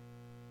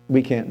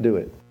 We can't do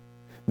it.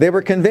 They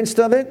were convinced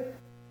of it,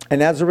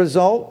 and as a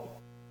result,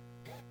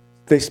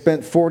 they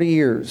spent 40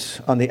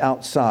 years on the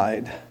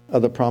outside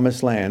of the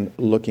promised land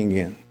looking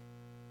in.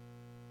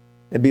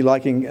 It'd be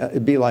like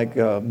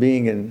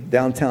being in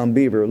downtown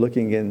Beaver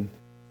looking in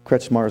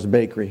Kretschmar's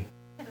bakery.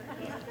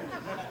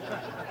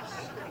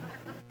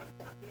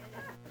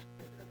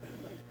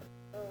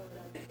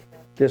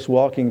 Just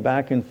walking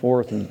back and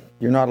forth, and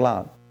you're not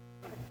allowed.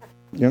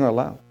 You're not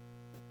allowed.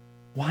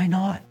 Why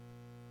not?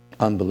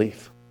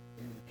 Unbelief.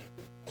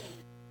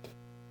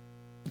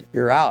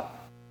 You're out.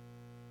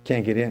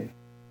 Can't get in.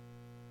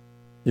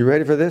 You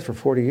ready for this? For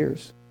 40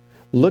 years.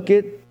 Look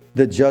at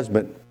the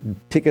judgment.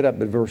 Pick it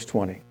up at verse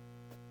 20.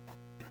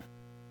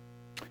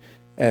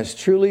 As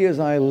truly as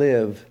I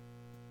live,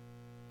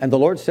 and the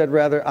Lord said,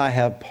 rather, I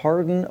have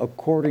pardoned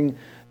according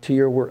to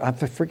your word. I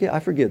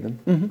forgive them.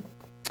 Mm-hmm.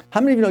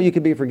 How many of you know you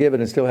can be forgiven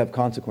and still have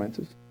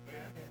consequences?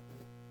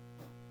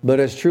 But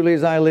as truly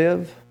as I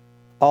live,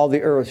 all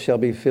the earth shall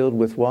be filled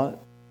with what?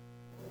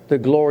 The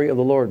glory of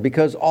the Lord.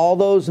 Because all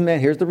those men,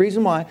 here's the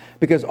reason why,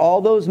 because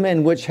all those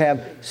men which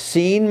have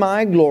seen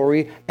my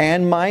glory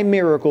and my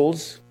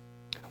miracles,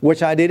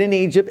 which I did in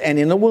Egypt and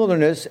in the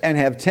wilderness, and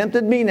have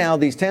tempted me now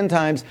these 10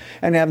 times,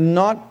 and have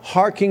not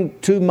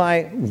hearkened to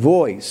my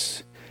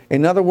voice.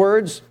 In other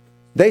words,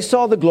 they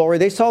saw the glory,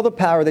 they saw the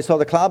power, they saw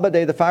the cloud by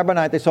day, the fire by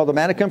night, they saw the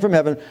manna come from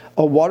heaven,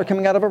 a water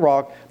coming out of a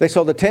rock. They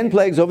saw the 10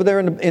 plagues over there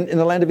in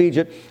the land of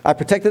Egypt. I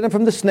protected them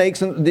from the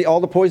snakes and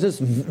all the poisonous,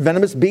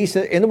 venomous beasts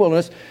in the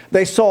wilderness.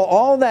 They saw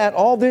all that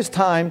all this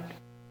time,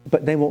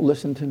 but they won't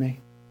listen to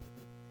me.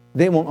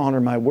 They won't honor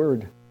my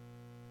word.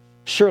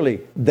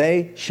 Surely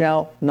they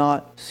shall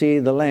not see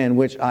the land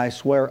which I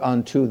swear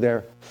unto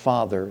their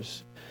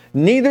fathers.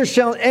 Neither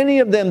shall any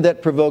of them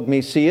that provoke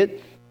me see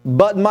it.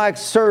 But my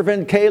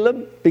servant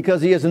Caleb,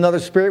 because he has another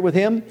spirit with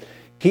him,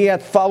 he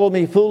hath followed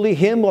me fully.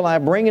 Him will I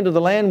bring into the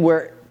land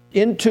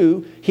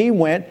whereinto he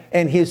went,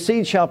 and his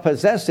seed shall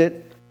possess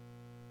it.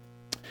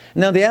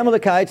 Now the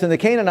Amalekites and the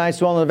Canaanites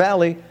dwell in the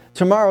valley.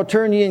 Tomorrow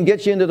turn ye and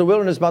get ye into the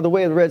wilderness by the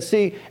way of the Red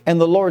Sea.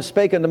 And the Lord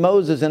spake unto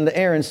Moses and to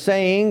Aaron,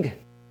 saying,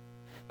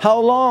 how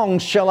long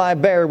shall I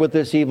bear with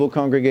this evil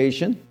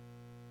congregation,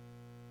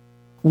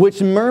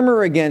 which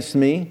murmur against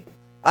me?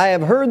 I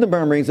have heard the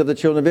murmurings of the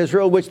children of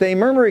Israel, which they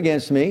murmur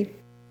against me.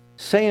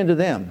 Say unto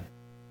them,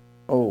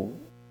 oh,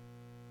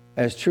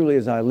 as truly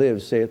as I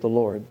live, saith the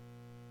Lord.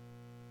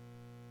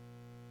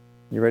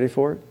 You ready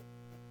for it?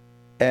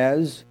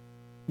 As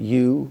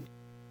you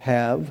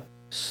have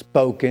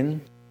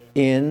spoken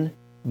in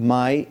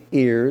my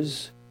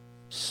ears,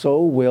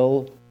 so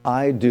will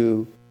I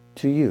do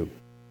to you.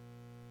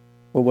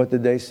 Well, what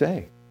did they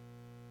say?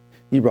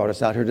 You brought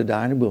us out here to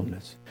die in the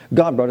wilderness.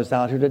 God brought us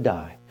out here to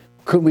die.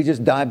 Couldn't we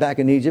just die back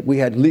in Egypt?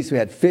 At least we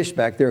had fish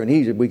back there in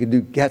Egypt. We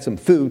could get some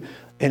food,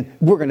 and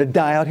we're going to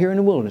die out here in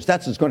the wilderness.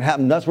 That's what's going to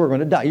happen. That's where we're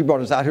going to die. You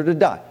brought us out here to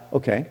die.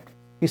 Okay.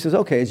 He says,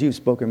 okay, as you've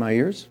spoken in my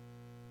ears.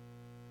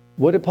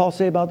 What did Paul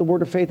say about the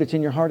word of faith that's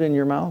in your heart and in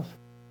your mouth?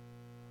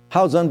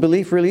 How's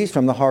unbelief released?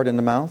 From the heart and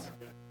the mouth.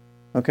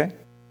 Okay.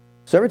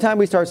 So every time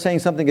we start saying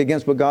something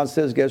against what God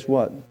says, guess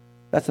what?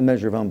 That's a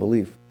measure of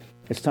unbelief.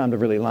 It's time to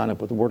really line up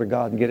with the word of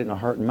God and get it in our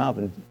heart and mouth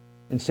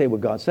and say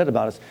what God said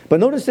about us. But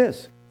notice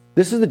this.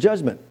 This is the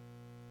judgment.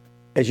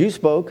 As you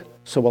spoke,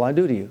 so will I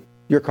do to you.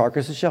 Your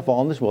carcasses shall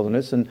fall in this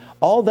wilderness, and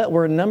all that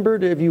were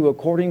numbered of you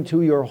according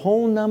to your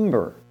whole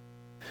number,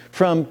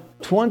 from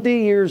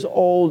 20 years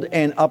old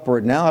and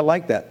upward. Now I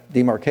like that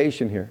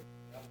demarcation here.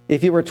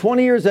 If you were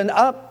 20 years and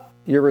up,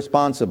 you're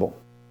responsible.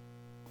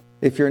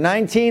 If you're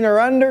 19 or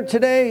under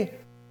today,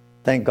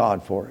 thank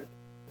God for it.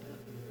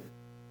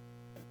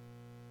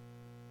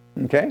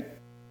 Okay?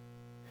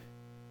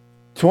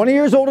 20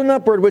 years old and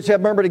upward, which have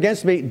murmured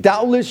against me,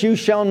 doubtless you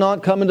shall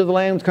not come into the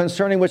land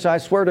concerning which I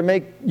swear to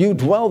make you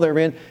dwell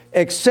therein,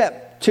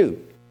 except two,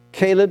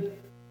 Caleb,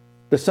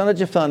 the son of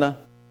Jephunneh,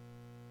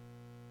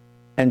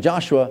 and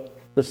Joshua,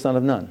 the son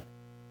of Nun.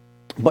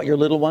 But your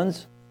little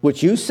ones,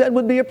 which you said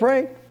would be a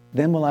prey,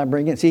 them will I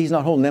bring in. See, he's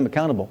not holding them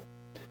accountable.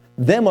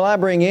 Them will I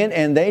bring in,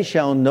 and they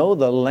shall know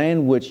the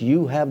land which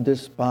you have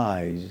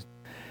despised.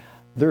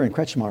 They're in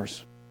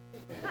Kretschmar's.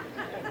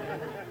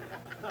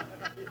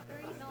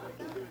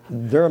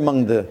 They're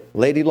among the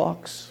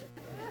Ladylocks,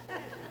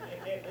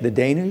 the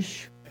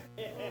Danish,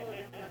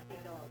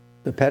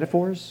 the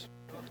Pettifors.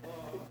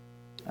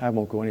 I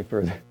won't go any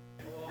further.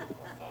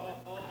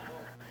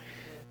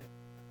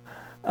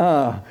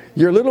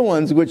 Your little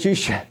ones, which you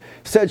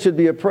said should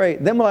be a prey,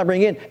 them will I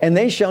bring in, and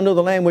they shall know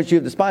the land which you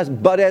have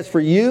despised. But as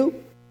for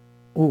you,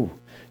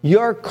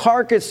 your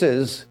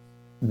carcasses,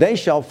 they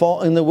shall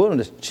fall in the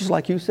wilderness, just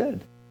like you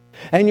said.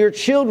 And your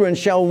children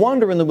shall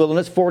wander in the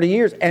wilderness 40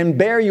 years and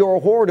bear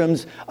your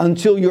whoredoms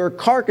until your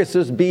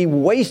carcasses be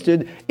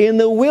wasted in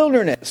the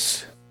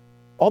wilderness.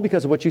 All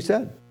because of what you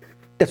said.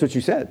 That's what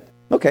you said.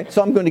 Okay,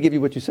 so I'm going to give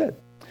you what you said.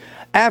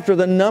 After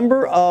the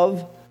number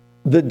of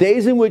the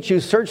days in which you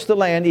search the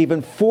land,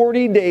 even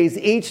 40 days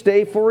each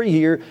day for a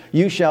year,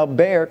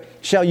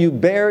 shall you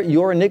bear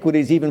your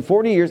iniquities, even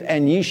 40 years,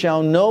 and ye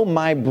shall know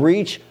my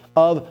breach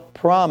of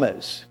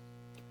promise.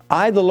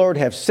 I, the Lord,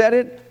 have said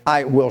it.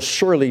 I will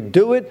surely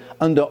do it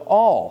unto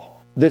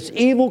all this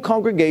evil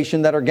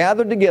congregation that are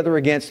gathered together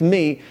against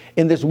me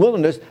in this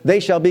wilderness. They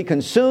shall be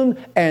consumed,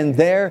 and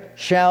there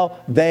shall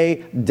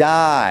they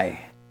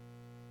die.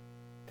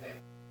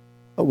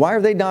 Why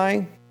are they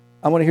dying?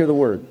 I want to hear the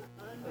word.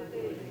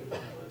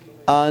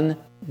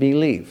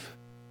 Unbelief.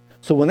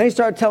 So when they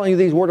start telling you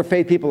these Word of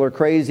Faith people are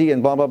crazy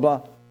and blah, blah,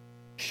 blah,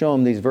 show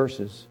them these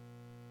verses.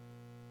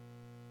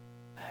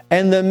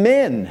 And the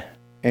men,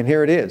 and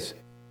here it is,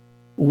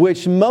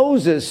 which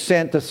Moses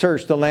sent to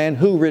search the land,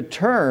 who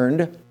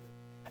returned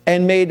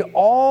and made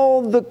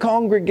all the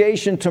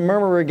congregation to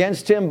murmur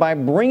against him by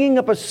bringing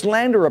up a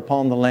slander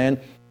upon the land,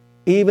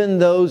 even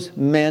those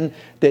men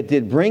that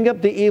did bring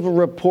up the evil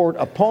report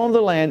upon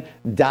the land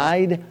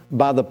died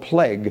by the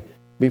plague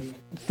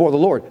before the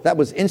Lord. That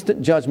was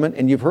instant judgment,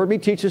 and you've heard me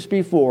teach this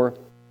before.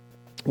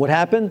 What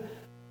happened?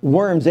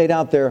 Worms ate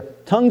out their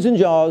tongues and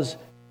jaws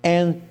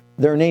and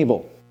their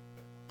navel,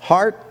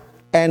 heart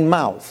and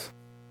mouth.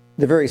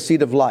 The very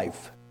seed of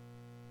life.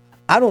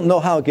 I don't know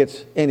how it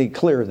gets any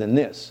clearer than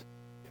this.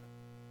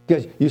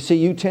 Because you see,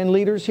 you 10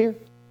 leaders here,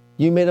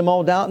 you made them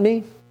all doubt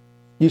me.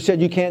 You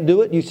said you can't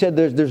do it. You said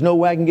there's no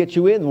way I can get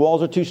you in. The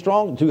walls are too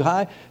strong, too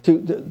high,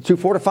 too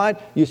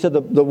fortified. You said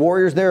the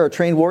warriors there are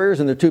trained warriors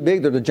and they're too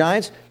big. They're the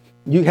giants.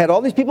 You had all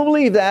these people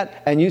believe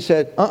that, and you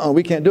said,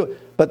 we can't do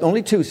it. But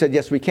only 2 said,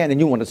 yes, we can, and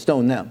you want to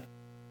stone them.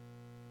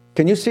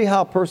 Can you see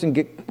how a person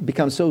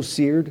becomes so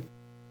seared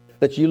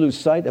that you lose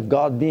sight of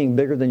God being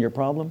bigger than your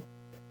problem?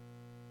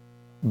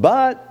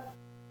 But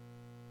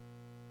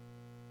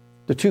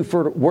the 2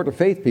 Word of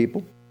Faith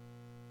people,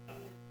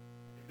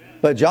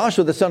 but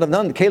Joshua the son of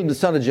Nun, Caleb the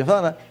son of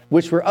Jephunneh,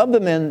 which were of the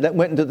men that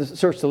went into the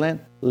search of the land,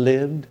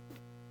 lived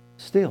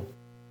still.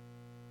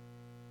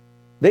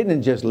 They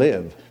didn't just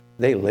live,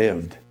 they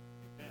lived.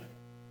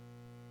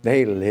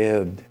 They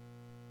lived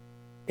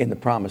in the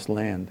promised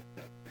land.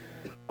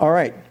 All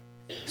right,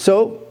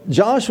 so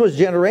Joshua's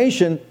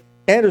generation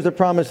enters the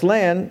promised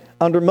land.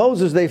 Under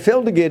Moses, they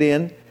failed to get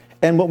in.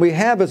 And what we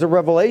have is a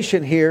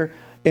revelation here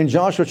in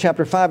Joshua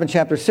chapter 5 and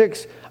chapter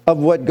 6 of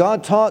what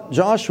God taught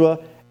Joshua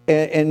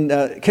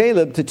and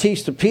Caleb to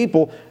teach the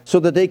people so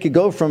that they could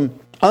go from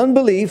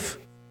unbelief,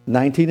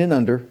 19 and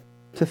under,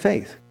 to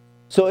faith.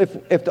 So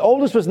if the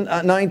oldest was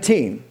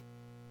 19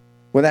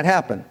 when that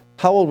happened,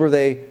 how old were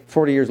they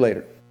 40 years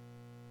later?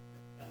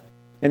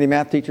 Any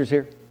math teachers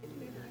here?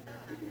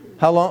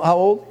 How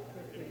old?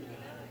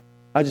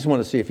 I just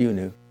want to see if you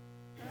knew.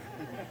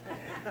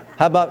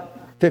 How about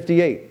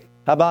 58?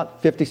 How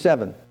about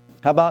 57?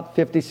 How about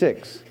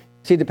 56?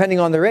 See,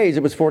 depending on their age,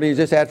 it was 40 years.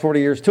 Just add 40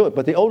 years to it.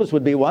 But the oldest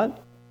would be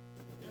what?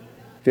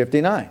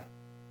 59.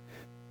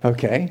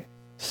 Okay.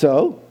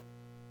 So,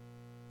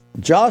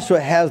 Joshua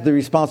has the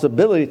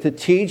responsibility to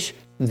teach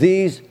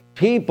these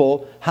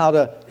people how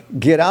to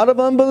get out of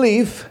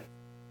unbelief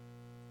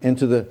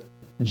into the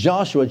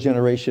Joshua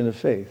generation of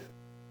faith.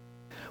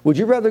 Would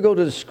you rather go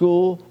to the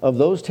school of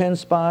those 10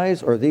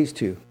 spies or these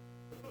 2?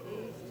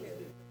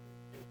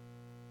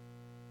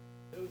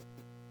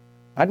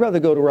 I'd rather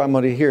go to where I'm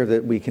going to hear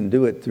that we can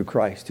do it through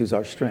Christ, who's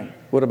our strength.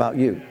 What about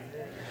you?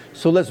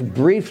 So let's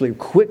briefly,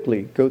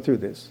 quickly go through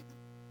this.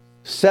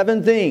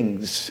 7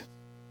 things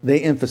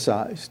they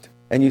emphasized.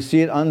 And you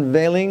see it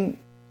unveiling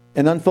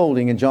and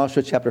unfolding in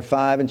Joshua chapter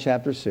 5 and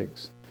chapter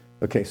 6.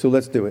 Okay, so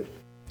let's do it.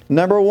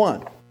 Number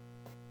 1.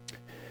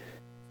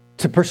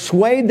 To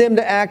persuade them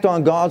to act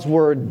on God's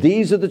word,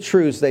 these are the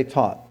truths they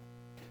taught.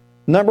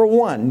 Number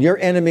 1, your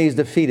enemy is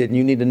defeated, and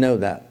you need to know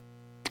that.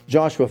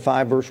 Joshua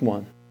 5, verse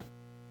 1.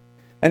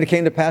 And it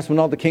came to pass when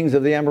all the kings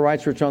of the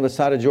Amorites which were on the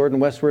side of Jordan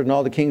westward, and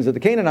all the kings of the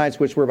Canaanites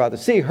which were about the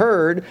sea,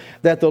 heard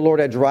that the Lord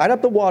had dried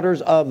up the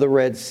waters of the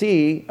Red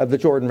Sea, of the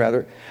Jordan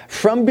rather,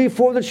 from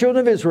before the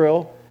children of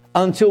Israel,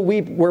 until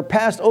we were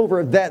passed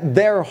over, that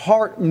their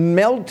heart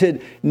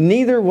melted,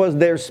 neither was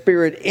their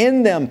spirit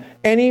in them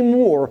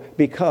anymore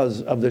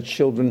because of the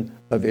children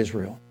of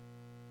Israel.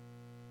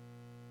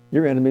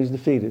 Your enemy is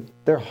defeated.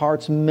 Their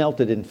hearts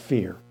melted in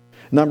fear.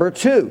 Number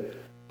 2,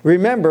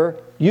 remember,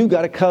 you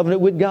got a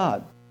covenant with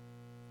God.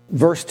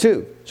 Verse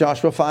 2,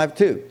 Joshua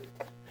 5:2.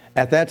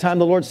 At that time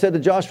the Lord said to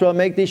Joshua,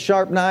 make these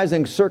sharp knives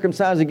and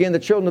circumcise again the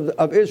children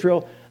of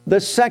Israel the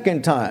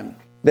second time.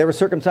 They were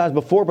circumcised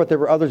before, but there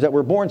were others that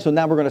were born, so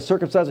now we're going to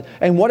circumcise.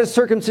 And what does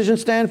circumcision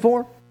stand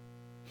for?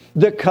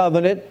 The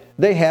covenant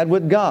they had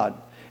with God.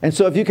 And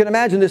so if you can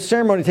imagine this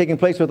ceremony taking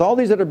place with all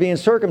these that are being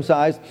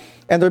circumcised,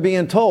 and they're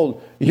being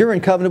told, you're in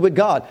covenant with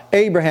God.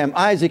 Abraham,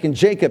 Isaac, and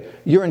Jacob,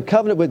 you're in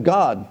covenant with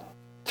God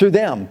through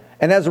them.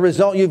 And as a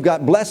result, you've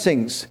got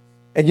blessings.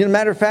 And you know,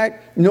 matter of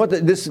fact, you know what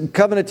this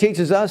covenant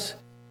teaches us?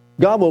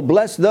 God will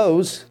bless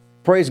those,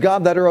 praise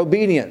God, that are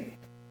obedient.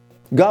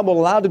 God will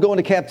allow to go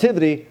into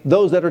captivity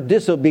those that are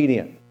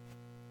disobedient.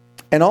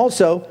 And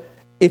also,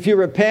 if you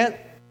repent,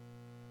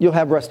 you'll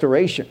have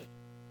restoration.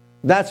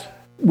 That's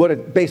what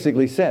it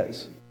basically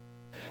says.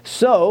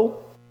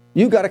 So,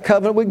 you've got a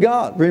covenant with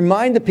God.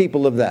 Remind the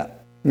people of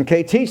that.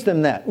 Okay, teach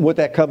them that, what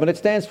that covenant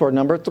stands for.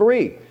 Number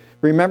 3,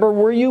 remember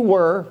where you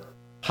were,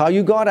 how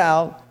you got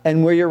out,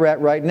 and where you're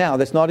at right now.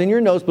 That's not in your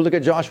notes, but look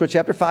at Joshua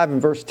chapter 5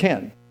 and verse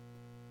 10.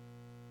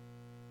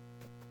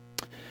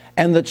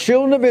 And the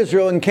children of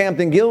Israel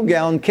encamped in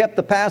Gilgal and kept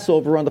the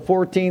Passover on the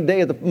 14th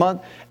day of the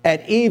month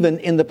at even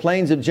in the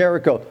plains of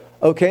Jericho.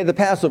 Okay, the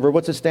Passover,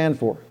 what's it stand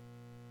for?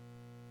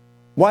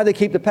 Why they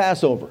keep the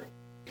Passover?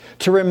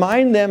 To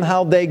remind them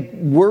how they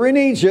were in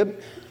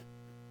Egypt,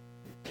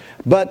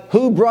 but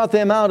who brought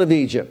them out of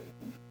Egypt?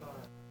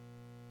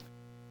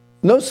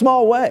 No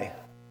small way.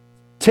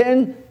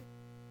 10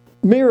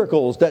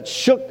 miracles that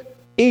shook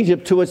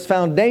Egypt to its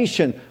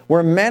foundation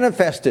were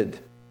manifested.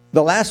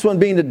 The last one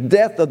being the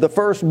death of the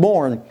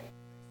firstborn.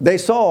 They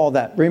saw all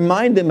that.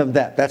 Remind them of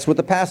that. That's what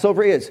the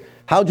Passover is.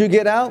 How'd you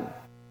get out?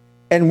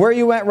 And where are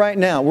you at right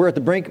now? We're at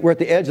the brink, we're at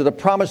the edge of the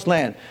promised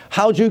land.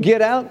 How'd you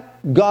get out?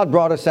 God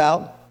brought us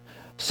out.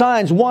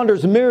 Signs,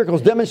 wonders,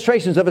 miracles,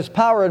 demonstrations of His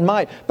power and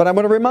might. But I'm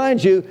going to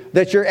remind you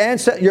that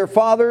your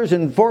fathers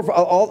and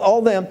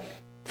all them,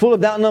 full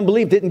of doubt and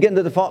unbelief, didn't get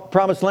into the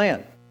promised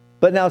land.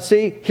 But now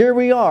see, here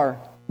we are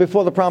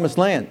before the promised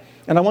land.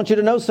 And I want you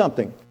to know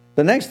something.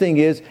 The next thing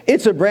is,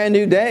 it's a brand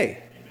new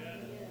day.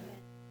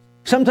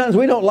 Sometimes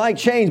we don't like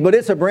change, but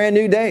it's a brand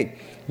new day.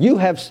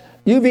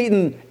 You've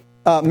eaten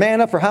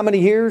manna for how many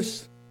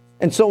years?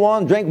 And so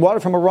on, drank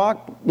water from a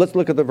rock. Let's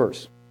look at the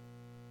verse.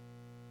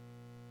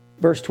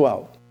 Verse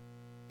 12.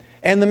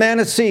 And the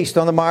manna ceased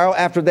on the morrow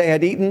after they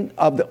had eaten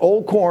of the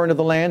old corn of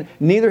the land.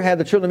 Neither had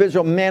the children of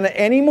Israel manna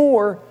any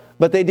more,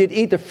 but they did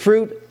eat the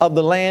fruit of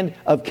the land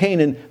of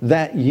Canaan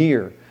that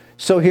year.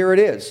 So here it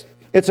is.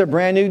 It's a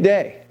brand new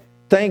day.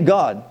 Thank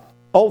God.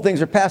 Old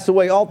things are passed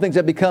away. All things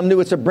have become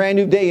new. It's a brand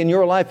new day in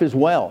your life as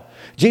well.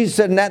 Jesus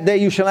said, in that day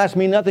you shall ask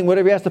me nothing.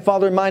 Whatever you ask the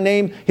Father in my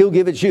name, He'll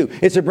give it you.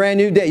 It's a brand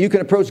new day. You can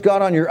approach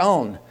God on your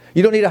own.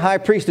 You don't need a high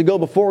priest to go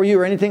before you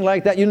or anything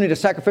like that. You don't need a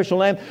sacrificial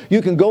lamb.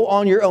 You can go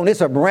on your own. It's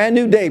a brand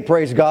new day,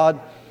 praise God.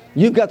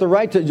 You've got the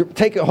right to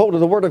take a hold of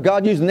the Word of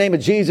God, use the name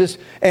of Jesus,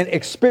 and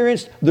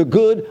experience the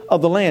good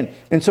of the land.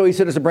 And so He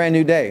said it's a brand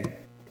new day.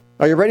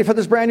 Are you ready for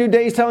this brand new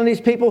day? He's telling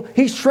these people.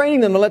 He's training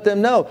them to let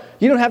them know.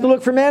 You don't have to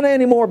look for manna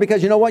anymore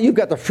because you know what? You've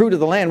got the fruit of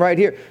the land right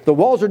here. The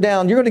walls are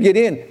down. You're going to get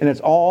in and it's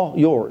all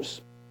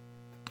yours.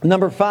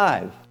 Number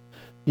 5,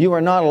 you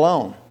are not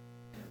alone.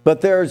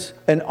 But there's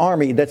an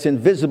army that's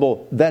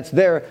invisible that's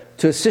there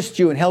to assist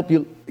you and help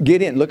you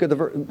get in. Look at the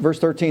verse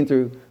 13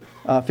 through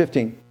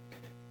 15.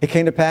 It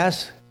came to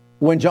pass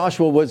when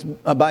Joshua was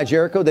by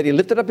Jericho that he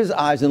lifted up his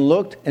eyes and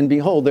looked, and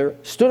behold, there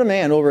stood a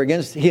man over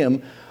against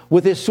him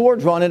with his sword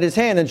drawn in his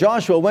hand. And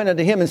Joshua went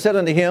unto him and said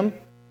unto him,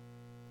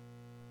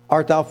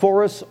 Art thou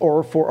for us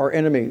or for our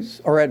enemies,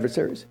 our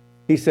adversaries?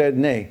 He said,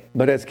 Nay,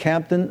 but as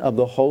captain of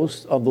the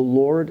host of the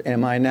Lord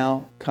am I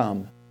now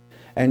come.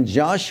 And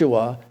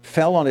Joshua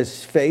fell on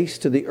his face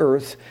to the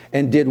earth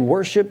and did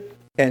worship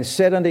and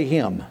said unto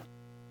him,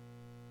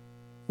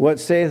 What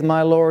saith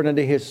my Lord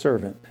unto his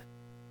servant?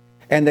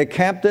 And the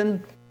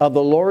captain of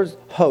the Lord's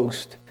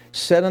host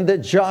said unto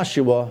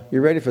Joshua,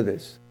 you ready for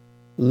this?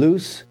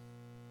 Loose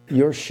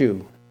your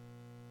shoe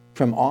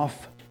from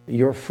off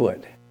your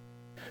foot.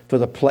 For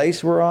the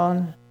place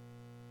whereon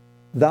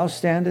thou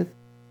standest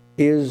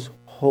is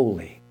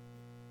holy.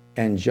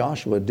 And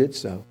Joshua did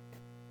so.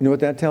 You know what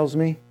that tells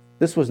me?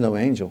 This was no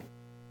angel.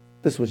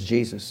 This was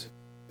Jesus.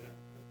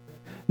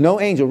 No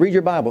angel, read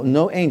your Bible,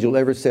 no angel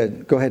ever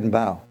said, go ahead and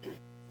bow.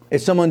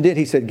 If someone did,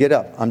 he said, get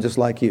up. I'm just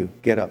like you.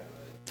 Get up.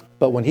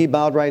 But when he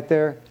bowed right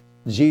there,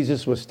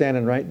 Jesus was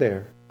standing right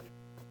there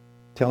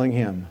telling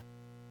him,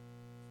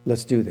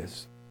 let's do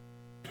this.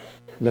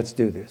 Let's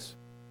do this.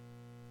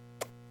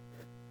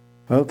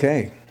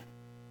 Okay.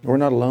 We're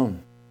not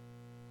alone.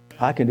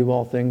 I can do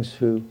all things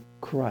through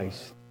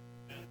Christ,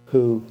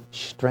 who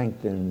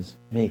strengthens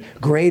me.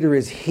 Greater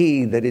is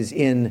He that is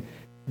in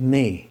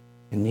me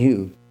and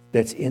you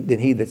than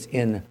he that's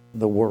in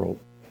the world.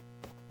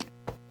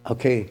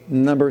 Okay,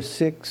 number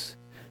 6.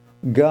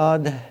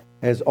 God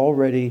has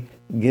already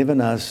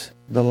given us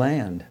the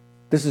land.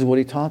 This is what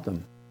He taught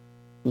them.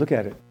 Look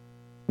at it.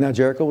 Now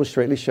Jericho was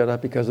straitly shut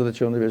up because of the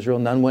children of Israel.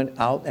 None went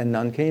out and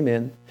none came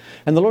in.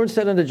 And the Lord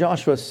said unto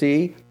Joshua,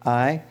 See,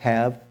 I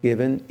have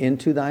given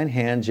into thine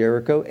hand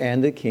Jericho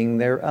and the king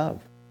thereof,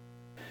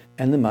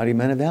 and the mighty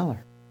men of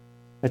valor.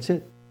 That's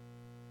it.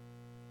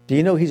 Do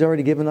you know He's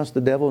already given us the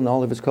devil and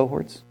all of his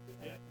cohorts?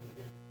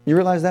 You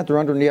realize that? They're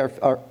underneath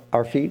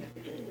our feet.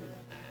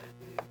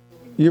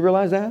 You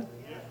realize that?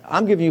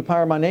 I'm giving you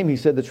power in my name. He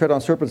said to tread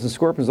on serpents and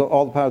scorpions,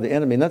 all the power of the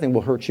enemy. Nothing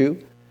will hurt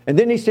you. And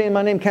didn't He say in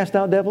my name, cast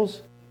out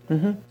devils?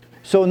 Mm-hmm.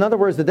 So in other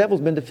words, the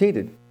devil's been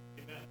defeated.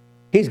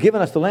 He's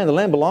given us the land. The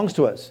land belongs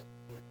to us.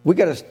 We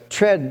got to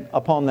tread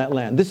upon that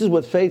land. This is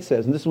what faith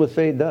says, and this is what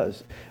faith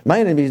does. My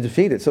enemy is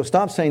defeated, so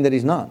stop saying that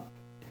he's not.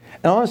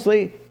 And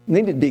honestly,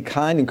 need to be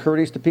kind and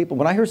courteous to people.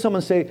 When I hear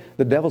someone say,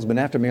 the devil's been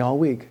after me all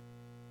week,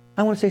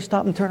 I want to say,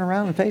 stop and turn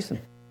around and face him.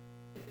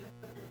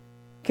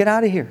 Get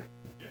out of here.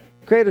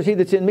 Greater is he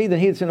that's in me than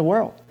he that's in the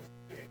world.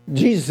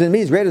 Jesus in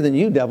me is greater than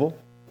you, devil.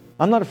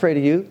 I'm not afraid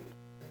of you.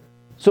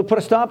 So put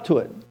a stop to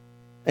it.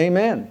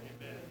 Amen.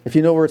 If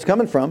you know where it's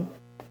coming from.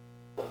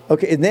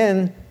 Okay, and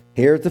then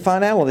here's the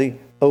finality.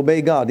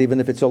 Obey God, even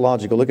if it's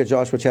illogical. Look at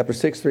Joshua chapter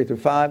 6, 3 through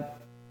 5.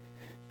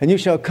 And you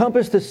shall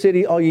compass the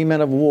city, all ye men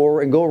of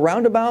war, and go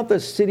round about the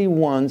city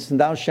once, and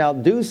thou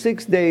shalt do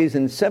 6 days,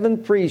 and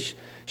 7 priests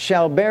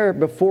shall bear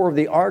before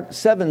the ark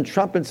 7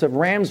 trumpets of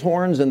ram's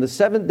horns, and the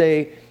 7th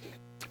day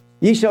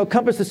ye shall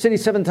compass the city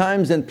 7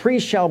 times, and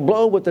priests shall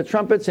blow with the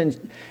trumpets,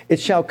 and it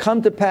shall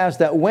come to pass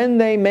that when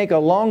they make a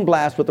long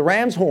blast with the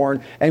ram's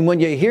horn, and when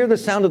you hear the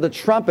sound of the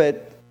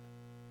trumpet,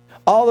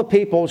 all the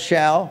people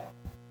shall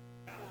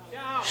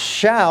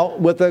shout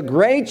with a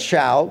great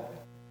shout,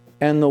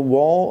 and the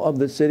wall of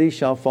the city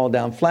shall fall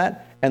down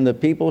flat, and the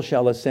people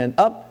shall ascend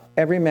up,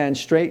 every man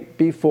straight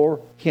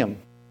before him.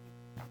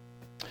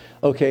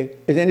 Okay,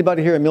 is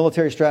anybody here a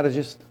military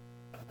strategist?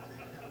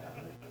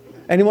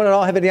 Anyone at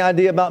all have any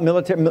idea about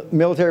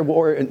military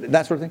war and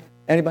that sort of thing?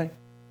 Anybody?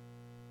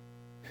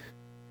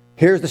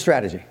 Here's the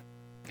strategy.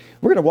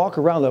 We're going to walk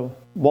around the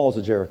walls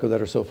of Jericho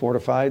that are so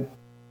fortified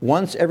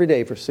once every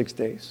day for 6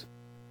 days.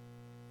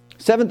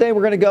 7th day,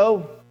 we're going to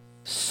go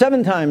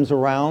 7 times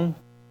around.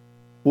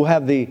 We'll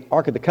have the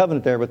Ark of the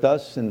Covenant there with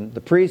us, and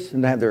the priests,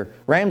 and they have their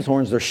ram's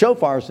horns, their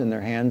shofars in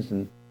their hands.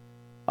 And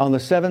on the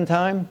 7th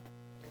time,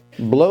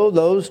 blow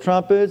those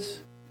trumpets,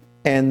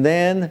 and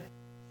then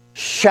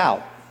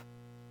shout.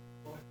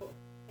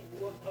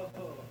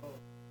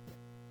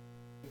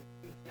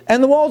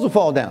 And the walls will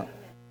fall down.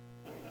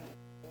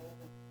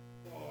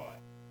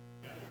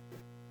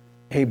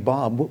 Hey,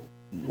 Bob,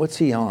 what's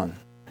he on?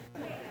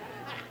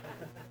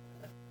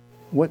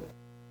 What?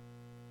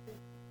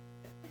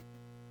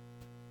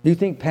 Do you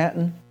think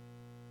Patton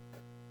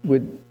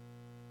would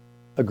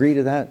agree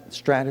to that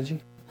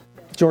strategy?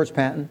 George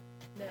Patton?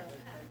 No.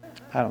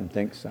 I don't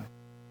think so.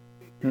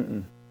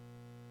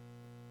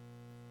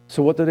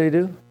 So what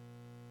do?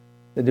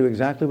 They do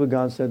exactly what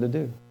God said to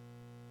do.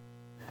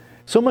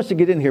 So much to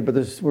get in here, but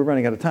we're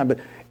running out of time. But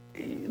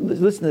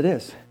listen to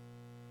this.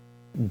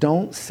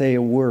 Don't say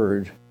a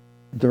word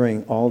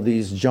during all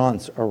these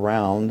jaunts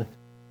around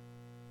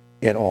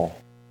at all.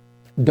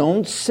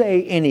 Don't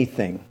say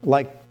anything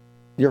like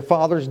your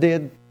fathers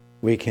did.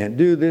 We can't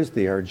do this.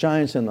 There are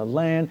giants in the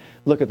land.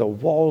 Look at the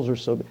walls are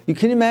so big. You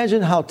can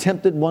imagine how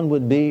tempted one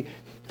would be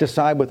to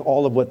side with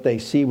all of what they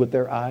see with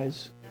their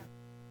eyes.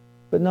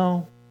 But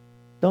no,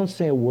 don't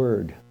say a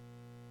word.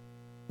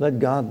 Let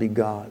God be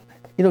God.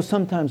 You know,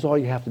 sometimes all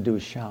you have to do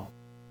is shout.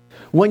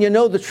 When you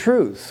know the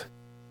truth,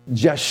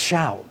 just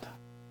shout.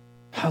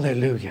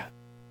 Hallelujah.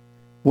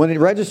 When it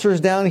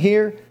registers down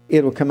here,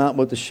 it'll come out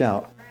with the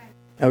shout.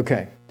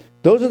 Okay.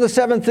 Those are the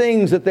 7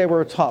 things that they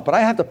were taught. But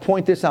I have to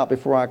point this out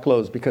before I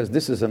close because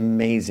this is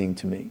amazing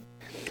to me.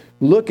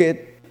 Look at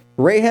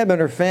Rahab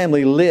and her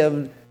family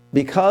lived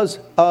because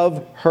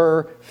of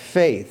her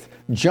faith.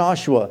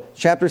 Joshua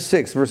chapter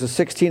 6, verses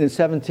 16 and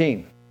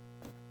 17.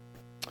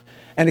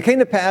 And it came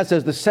to pass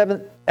at the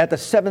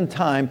 7th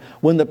time,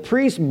 when the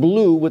priests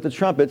blew with the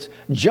trumpets,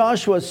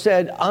 Joshua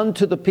said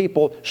unto the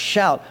people,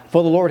 shout,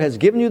 for the Lord has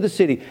given you the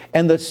city,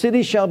 and the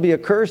city shall be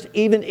accursed,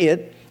 even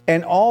it,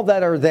 and all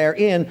that are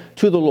therein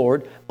to the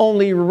Lord.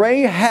 Only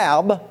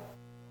Rahab,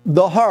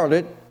 the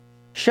harlot,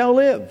 shall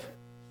live,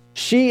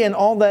 she and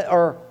all that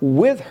are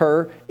with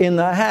her in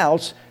the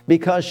house,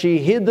 because she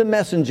hid the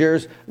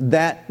messengers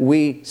that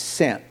we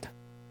sent.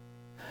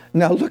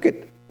 Now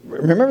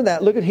remember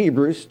that. Look at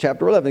Hebrews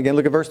chapter 11 again.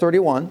 Look at verse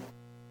 31.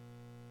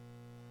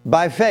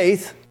 By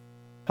faith,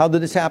 how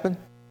did this happen?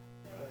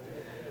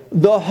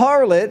 The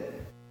harlot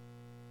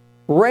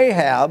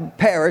Rahab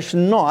perished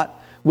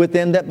not with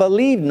them that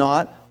believed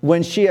not,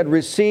 when she had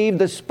received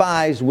the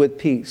spies with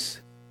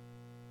peace.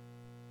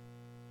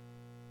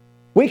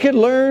 We could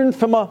learn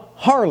from a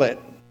harlot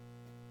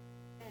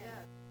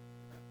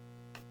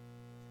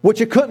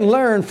what you couldn't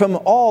learn from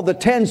all the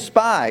 10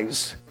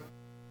 spies,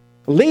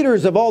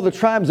 leaders of all the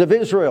tribes of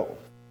Israel.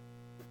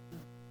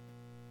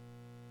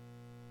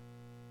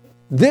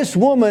 This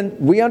woman,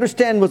 we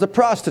understand, was a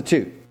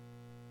prostitute.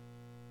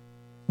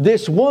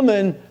 This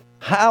woman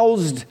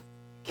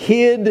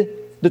hid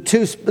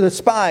the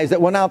spies that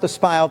went out to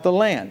spy out the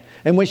land.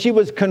 And when she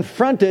was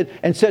confronted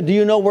and said, do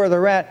you know where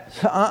they're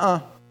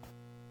at?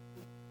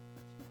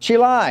 She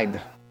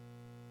lied.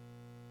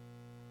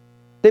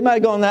 They might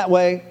have gone that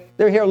way.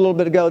 They're here a little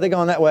bit ago. They're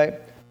going that way.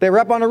 They were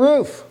up on a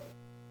roof.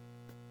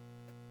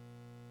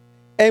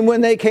 And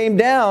when they came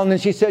down, then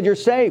she said, you're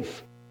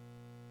safe.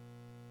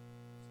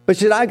 But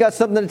she said, I got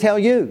something to tell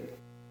you.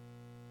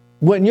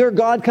 When your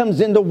God comes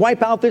in to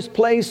wipe out this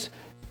place,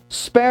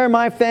 spare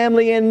my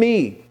family and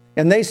me.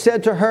 And they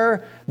said to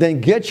her,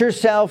 then get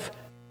yourself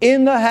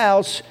in the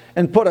house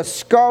and put a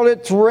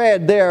scarlet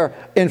thread there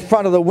in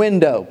front of the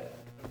window.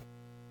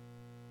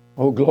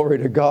 Oh, glory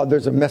to God.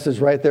 There's a message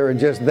right there in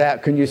just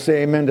that. Can you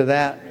say amen to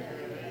that?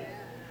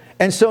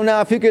 And so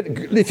now if you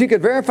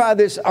could verify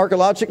this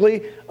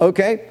archaeologically,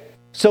 okay.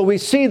 So we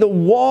see the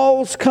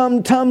walls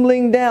come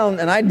tumbling down.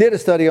 And I did a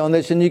study on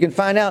this, and you can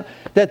find out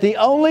that the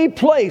only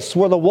place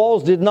where the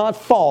walls did not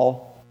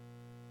fall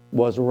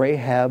was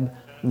Rahab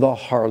the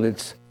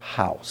harlot's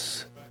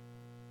house.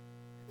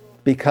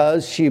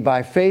 Because she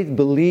by faith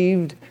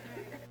believed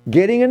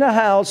getting in the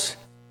house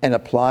and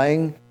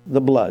applying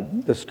the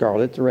blood, the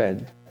scarlet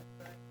thread,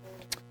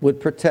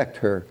 would protect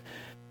her.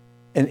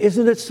 And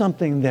isn't it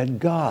something that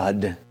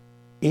God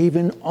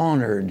even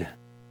honored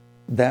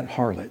that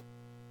harlot?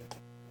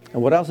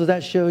 And what else does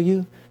that show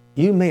you?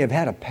 You may have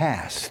had a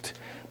past,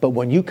 but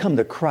when you come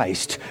to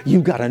Christ,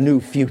 you got a new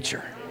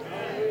future.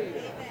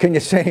 Can you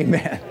say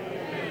amen?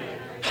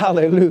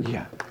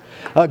 Hallelujah.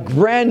 A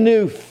brand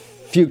new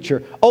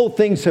future. Old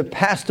things have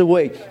passed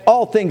away.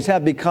 All things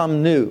have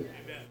become new.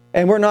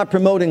 And we're not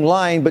promoting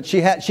lying, but they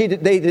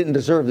didn't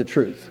deserve the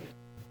truth.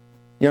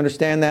 You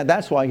understand that?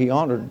 That's why he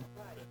honored.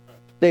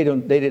 They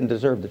didn't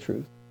deserve the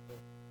truth.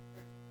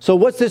 So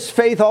what's this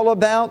faith all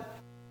about?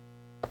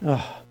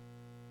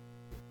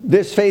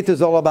 This faith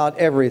is all about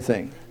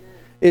everything.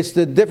 It's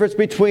the difference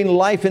between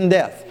life and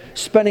death.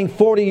 Spending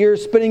 40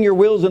 years spinning your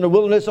wheels in the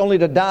wilderness only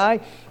to die.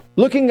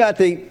 Looking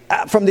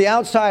from the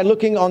outside,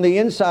 looking on the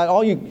inside,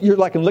 you're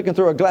like looking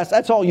through a glass.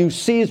 That's all you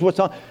see is what's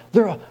on.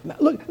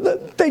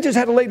 Look, they just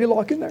had a lady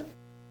lock in there.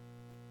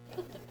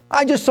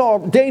 I just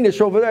saw a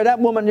Danish over there. That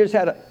woman just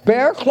had a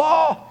bear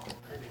claw.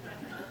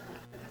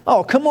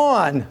 Oh, come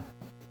on.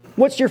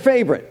 What's your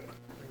favorite?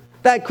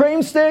 That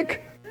cream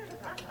stick?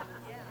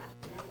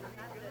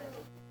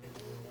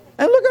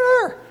 And look at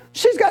her.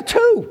 She's got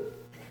 2.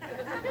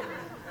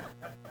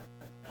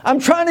 I'm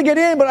trying to get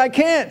in, but I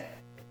can't.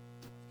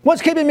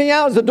 What's keeping me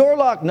out is the door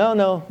locked.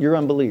 No, your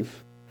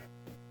unbelief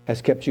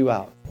has kept you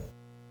out.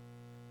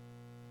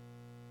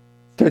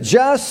 The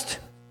just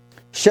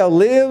shall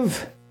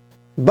live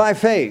by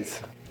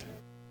faith.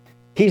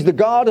 He's the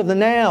God of the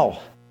now.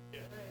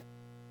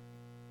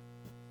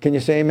 Can you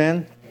say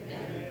amen?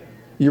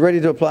 You ready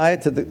to apply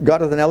it to the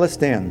God of the now? Let's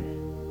stand.